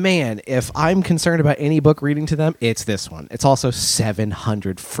Man, if I'm concerned about any book reading to them, it's this one. It's also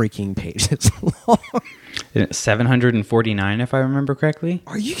 700 freaking pages long. 749, if I remember correctly.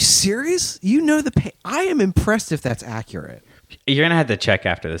 Are you serious? You know I am impressed if that's accurate. You're gonna have to check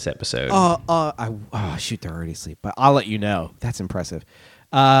after this episode. Shoot, they're already asleep, but I'll let you know. That's impressive.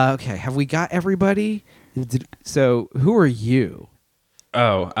 Okay, have we got everybody? So, who are you?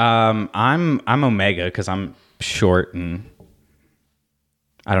 I'm Omega because I'm short and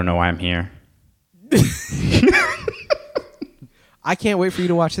I don't know why I'm here. I can't wait for you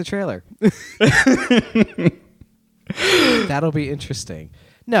to watch the trailer. That'll be interesting.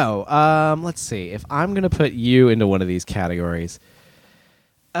 No, let's see. If I'm going to put you into one of these categories,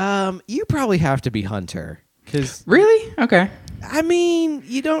 you probably have to be Hunter. Really? Okay. I mean,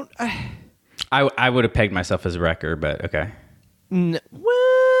 you don't... I would have pegged myself as Wrecker, but okay.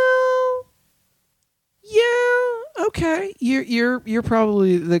 Well, yeah, okay. You're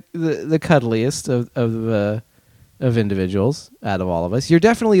probably the cuddliest of individuals out of all of us. You're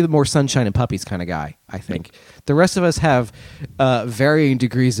definitely the more sunshine and puppies kind of guy, I think. The rest of us have varying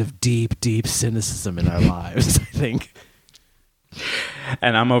degrees of deep cynicism in our lives, I think.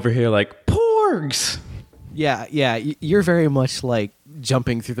 And I'm over here like, porgs! Yeah, you're very much like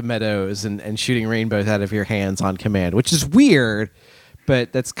jumping through the meadows and shooting rainbows out of your hands on command, which is weird,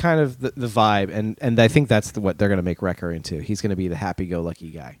 but that's kind of the vibe, and I think that's what they're going to make Wrecker into. He's going to be the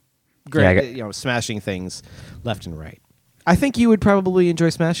happy-go-lucky guy. Great, smashing things left and right. I think you would probably enjoy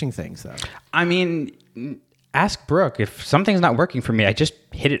smashing things, though. I mean, ask Brooke. If something's not working for me, I just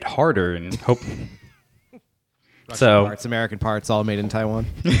hit it harder and hope... Russian parts, American parts, all made in Taiwan.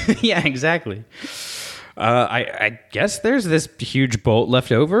 Yeah, exactly. I guess there's this huge bolt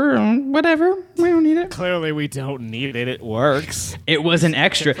left over. Whatever, we don't need it. Clearly, we don't need it. It works. It was an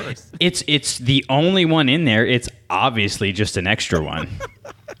extra. It's the only one in there. It's obviously just an extra one.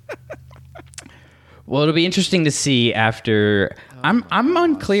 Well, it'll be interesting to see after. I'm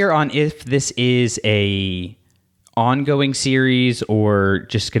unclear on if this is a ongoing series or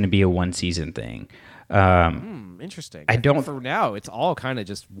just going to be a one season thing. Interesting. I don't. For now, it's all kind of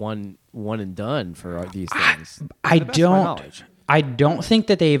just one and done for these things. I don't think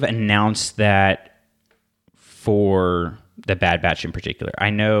that they've announced that for the Bad Batch in particular. I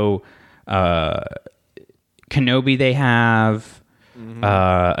know Kenobi they have,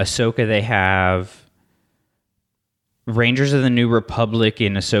 Ahsoka they have, Rangers of the New Republic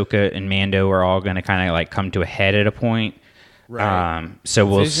and Ahsoka and Mando are all going to kind of like come to a head at a point. Right. So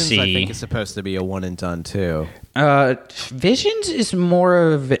we'll Visions, see. I think it's supposed to be a one and done too. Visions is more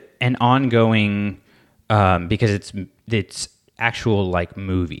of an ongoing because it's actual like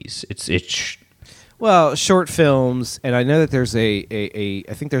movies. It's well, short films, and I know that there's I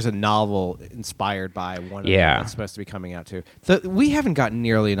think there's a novel inspired by one of them that's supposed to be coming out too. We haven't gotten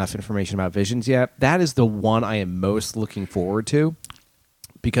nearly enough information about Visions yet. That is the one I am most looking forward to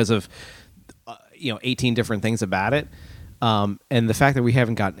because of 18 different things about it. And the fact that we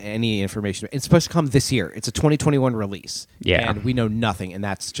haven't gotten any information, it's supposed to come this year. It's a 2021 release. Yeah. And we know nothing, and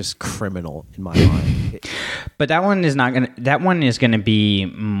that's just criminal in my mind. But that one is not going to, that one is going to be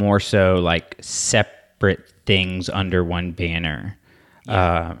more so like separate things under one banner.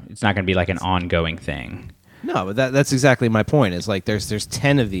 Yeah. It's not going to be like an ongoing thing. No, but that's exactly my point. Is like there's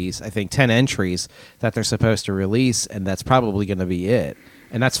 10 of these, I think 10 entries that they're supposed to release, and that's probably going to be it.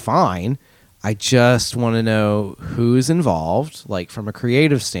 And that's fine. I just want to know who's involved, like from a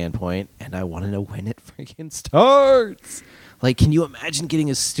creative standpoint, and I want to know when it freaking starts. Like, can you imagine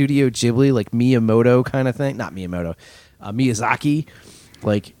getting a Studio Ghibli, like Miyamoto kind of thing? Not Miyamoto, Miyazaki,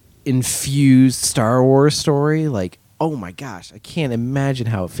 like infused Star Wars story? Like, oh my gosh, I can't imagine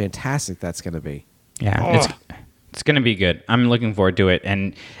how fantastic that's going to be. Yeah, it's going to be good. I'm looking forward to it,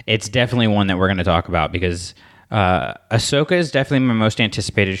 and it's definitely one that we're going to talk about because Ahsoka is definitely my most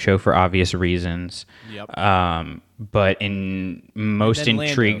anticipated show for obvious reasons. Yep. But most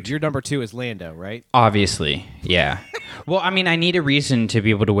intrigued. Lando. Your number 2 is Lando, right? Obviously, yeah. Well, I mean, I need a reason to be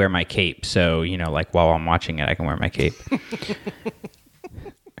able to wear my cape. So, like while I'm watching it, I can wear my cape.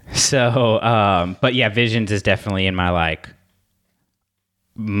 So, but yeah, Visions is definitely in my like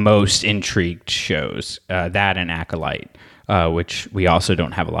most intrigued shows. That and Acolyte, which we also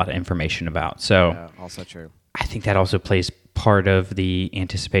don't have a lot of information about. So, yeah, also true. I think that also plays part of the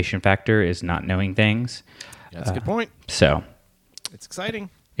anticipation factor is not knowing things. That's a good point. So it's exciting.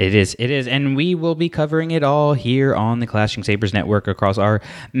 It is, and we will be covering it all here on the Clashing Sabers Network across our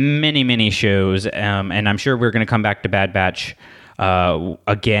many shows. And I'm sure we're going to come back to Bad Batch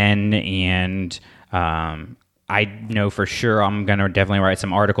again, and I know for sure I'm going to definitely write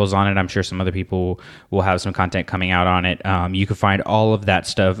some articles on it. I'm sure some other people will have some content coming out on it. You can find all of that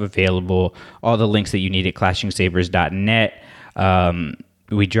stuff available, all the links that you need at ClashingSabers.net.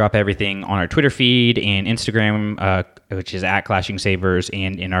 We drop everything on our Twitter feed and Instagram, which is at Clashing Sabers,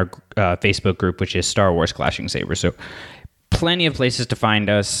 and in our Facebook group, which is Star Wars Clashing Sabers. So plenty of places to find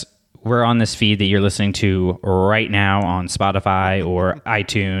us. We're on this feed that you're listening to right now on Spotify or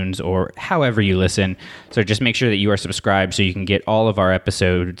iTunes or however you listen. So just make sure that you are subscribed so you can get all of our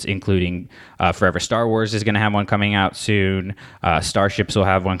episodes, including Forever Star Wars is going to have one coming out soon. Starships will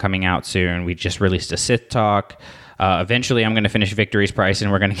have one coming out soon. We just released a Sith Talk. Eventually, I'm going to finish Victory's Price,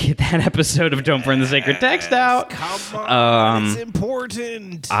 and we're going to get that episode of Don't Burn the Sacred Text out. Come on, it's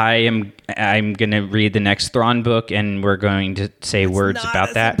important. I'm going to read the next Thrawn book, and we're going to say words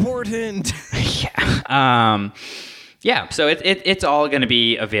about that. Important. Yeah. So it's all going to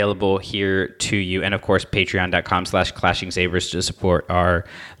be available here to you, and of course, Patreon.com/ClashingSabers to support our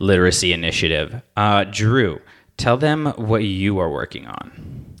literacy initiative. Drew, tell them what you are working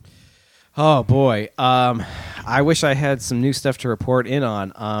on. Oh boy, I wish I had some new stuff to report in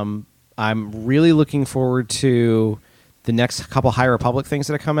on. I'm really looking forward to the next couple High Republic things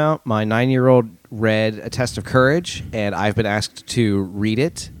that have come out. My 9-year-old read A Test of Courage, and I've been asked to read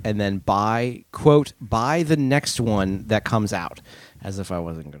it and then buy the next one that comes out, as if I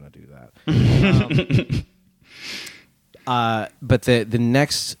wasn't going to do that. But the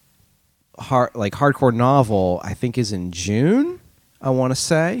next hardcore novel, I think, is in June, I want to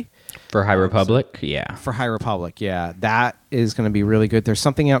say. For High Republic, yeah. For High Republic, yeah. That is going to be really good. There's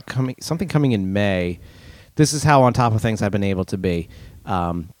something coming in May. This is how on top of things I've been able to be.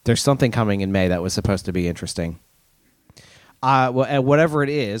 There's something coming in May that was supposed to be interesting. Whatever it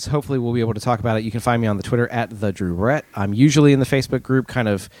is, hopefully we'll be able to talk about it. You can find me on the Twitter at @TheDrewBrett. I'm usually in the Facebook group, kind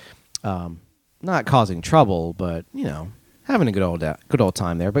of not causing trouble, but having a good old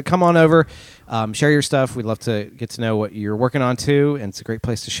time there. But come on over, share your stuff. We'd love to get to know what you're working on too, and it's a great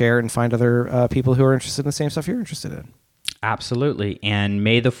place to share and find other people who are interested in the same stuff you're interested in. Absolutely. And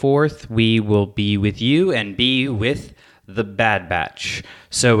May the 4th, we will be with you and be with the Bad Batch.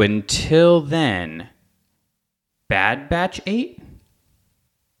 So until then, Bad Batch 8?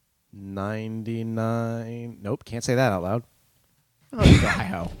 99. Nope, can't say that out loud.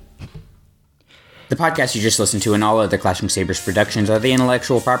 Oh, The podcast you just listened to and all other Clashing Sabers productions are the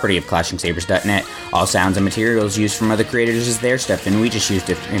intellectual property of ClashingSabers.net. All sounds and materials used from other creators is their stuff, and we just used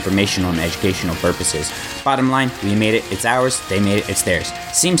it for informational and educational purposes. Bottom line, we made it, it's ours, they made it, it's theirs.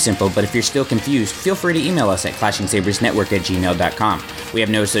 Seems simple, but if you're still confused, feel free to email us at ClashingSabersNetwork@gmail.com. We have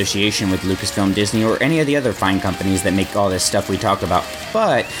no association with Lucasfilm, Disney, or any of the other fine companies that make all this stuff we talk about.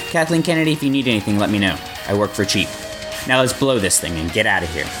 But, Kathleen Kennedy, if you need anything, let me know. I work for cheap. Now let's blow this thing and get out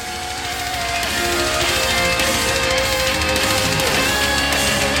of here.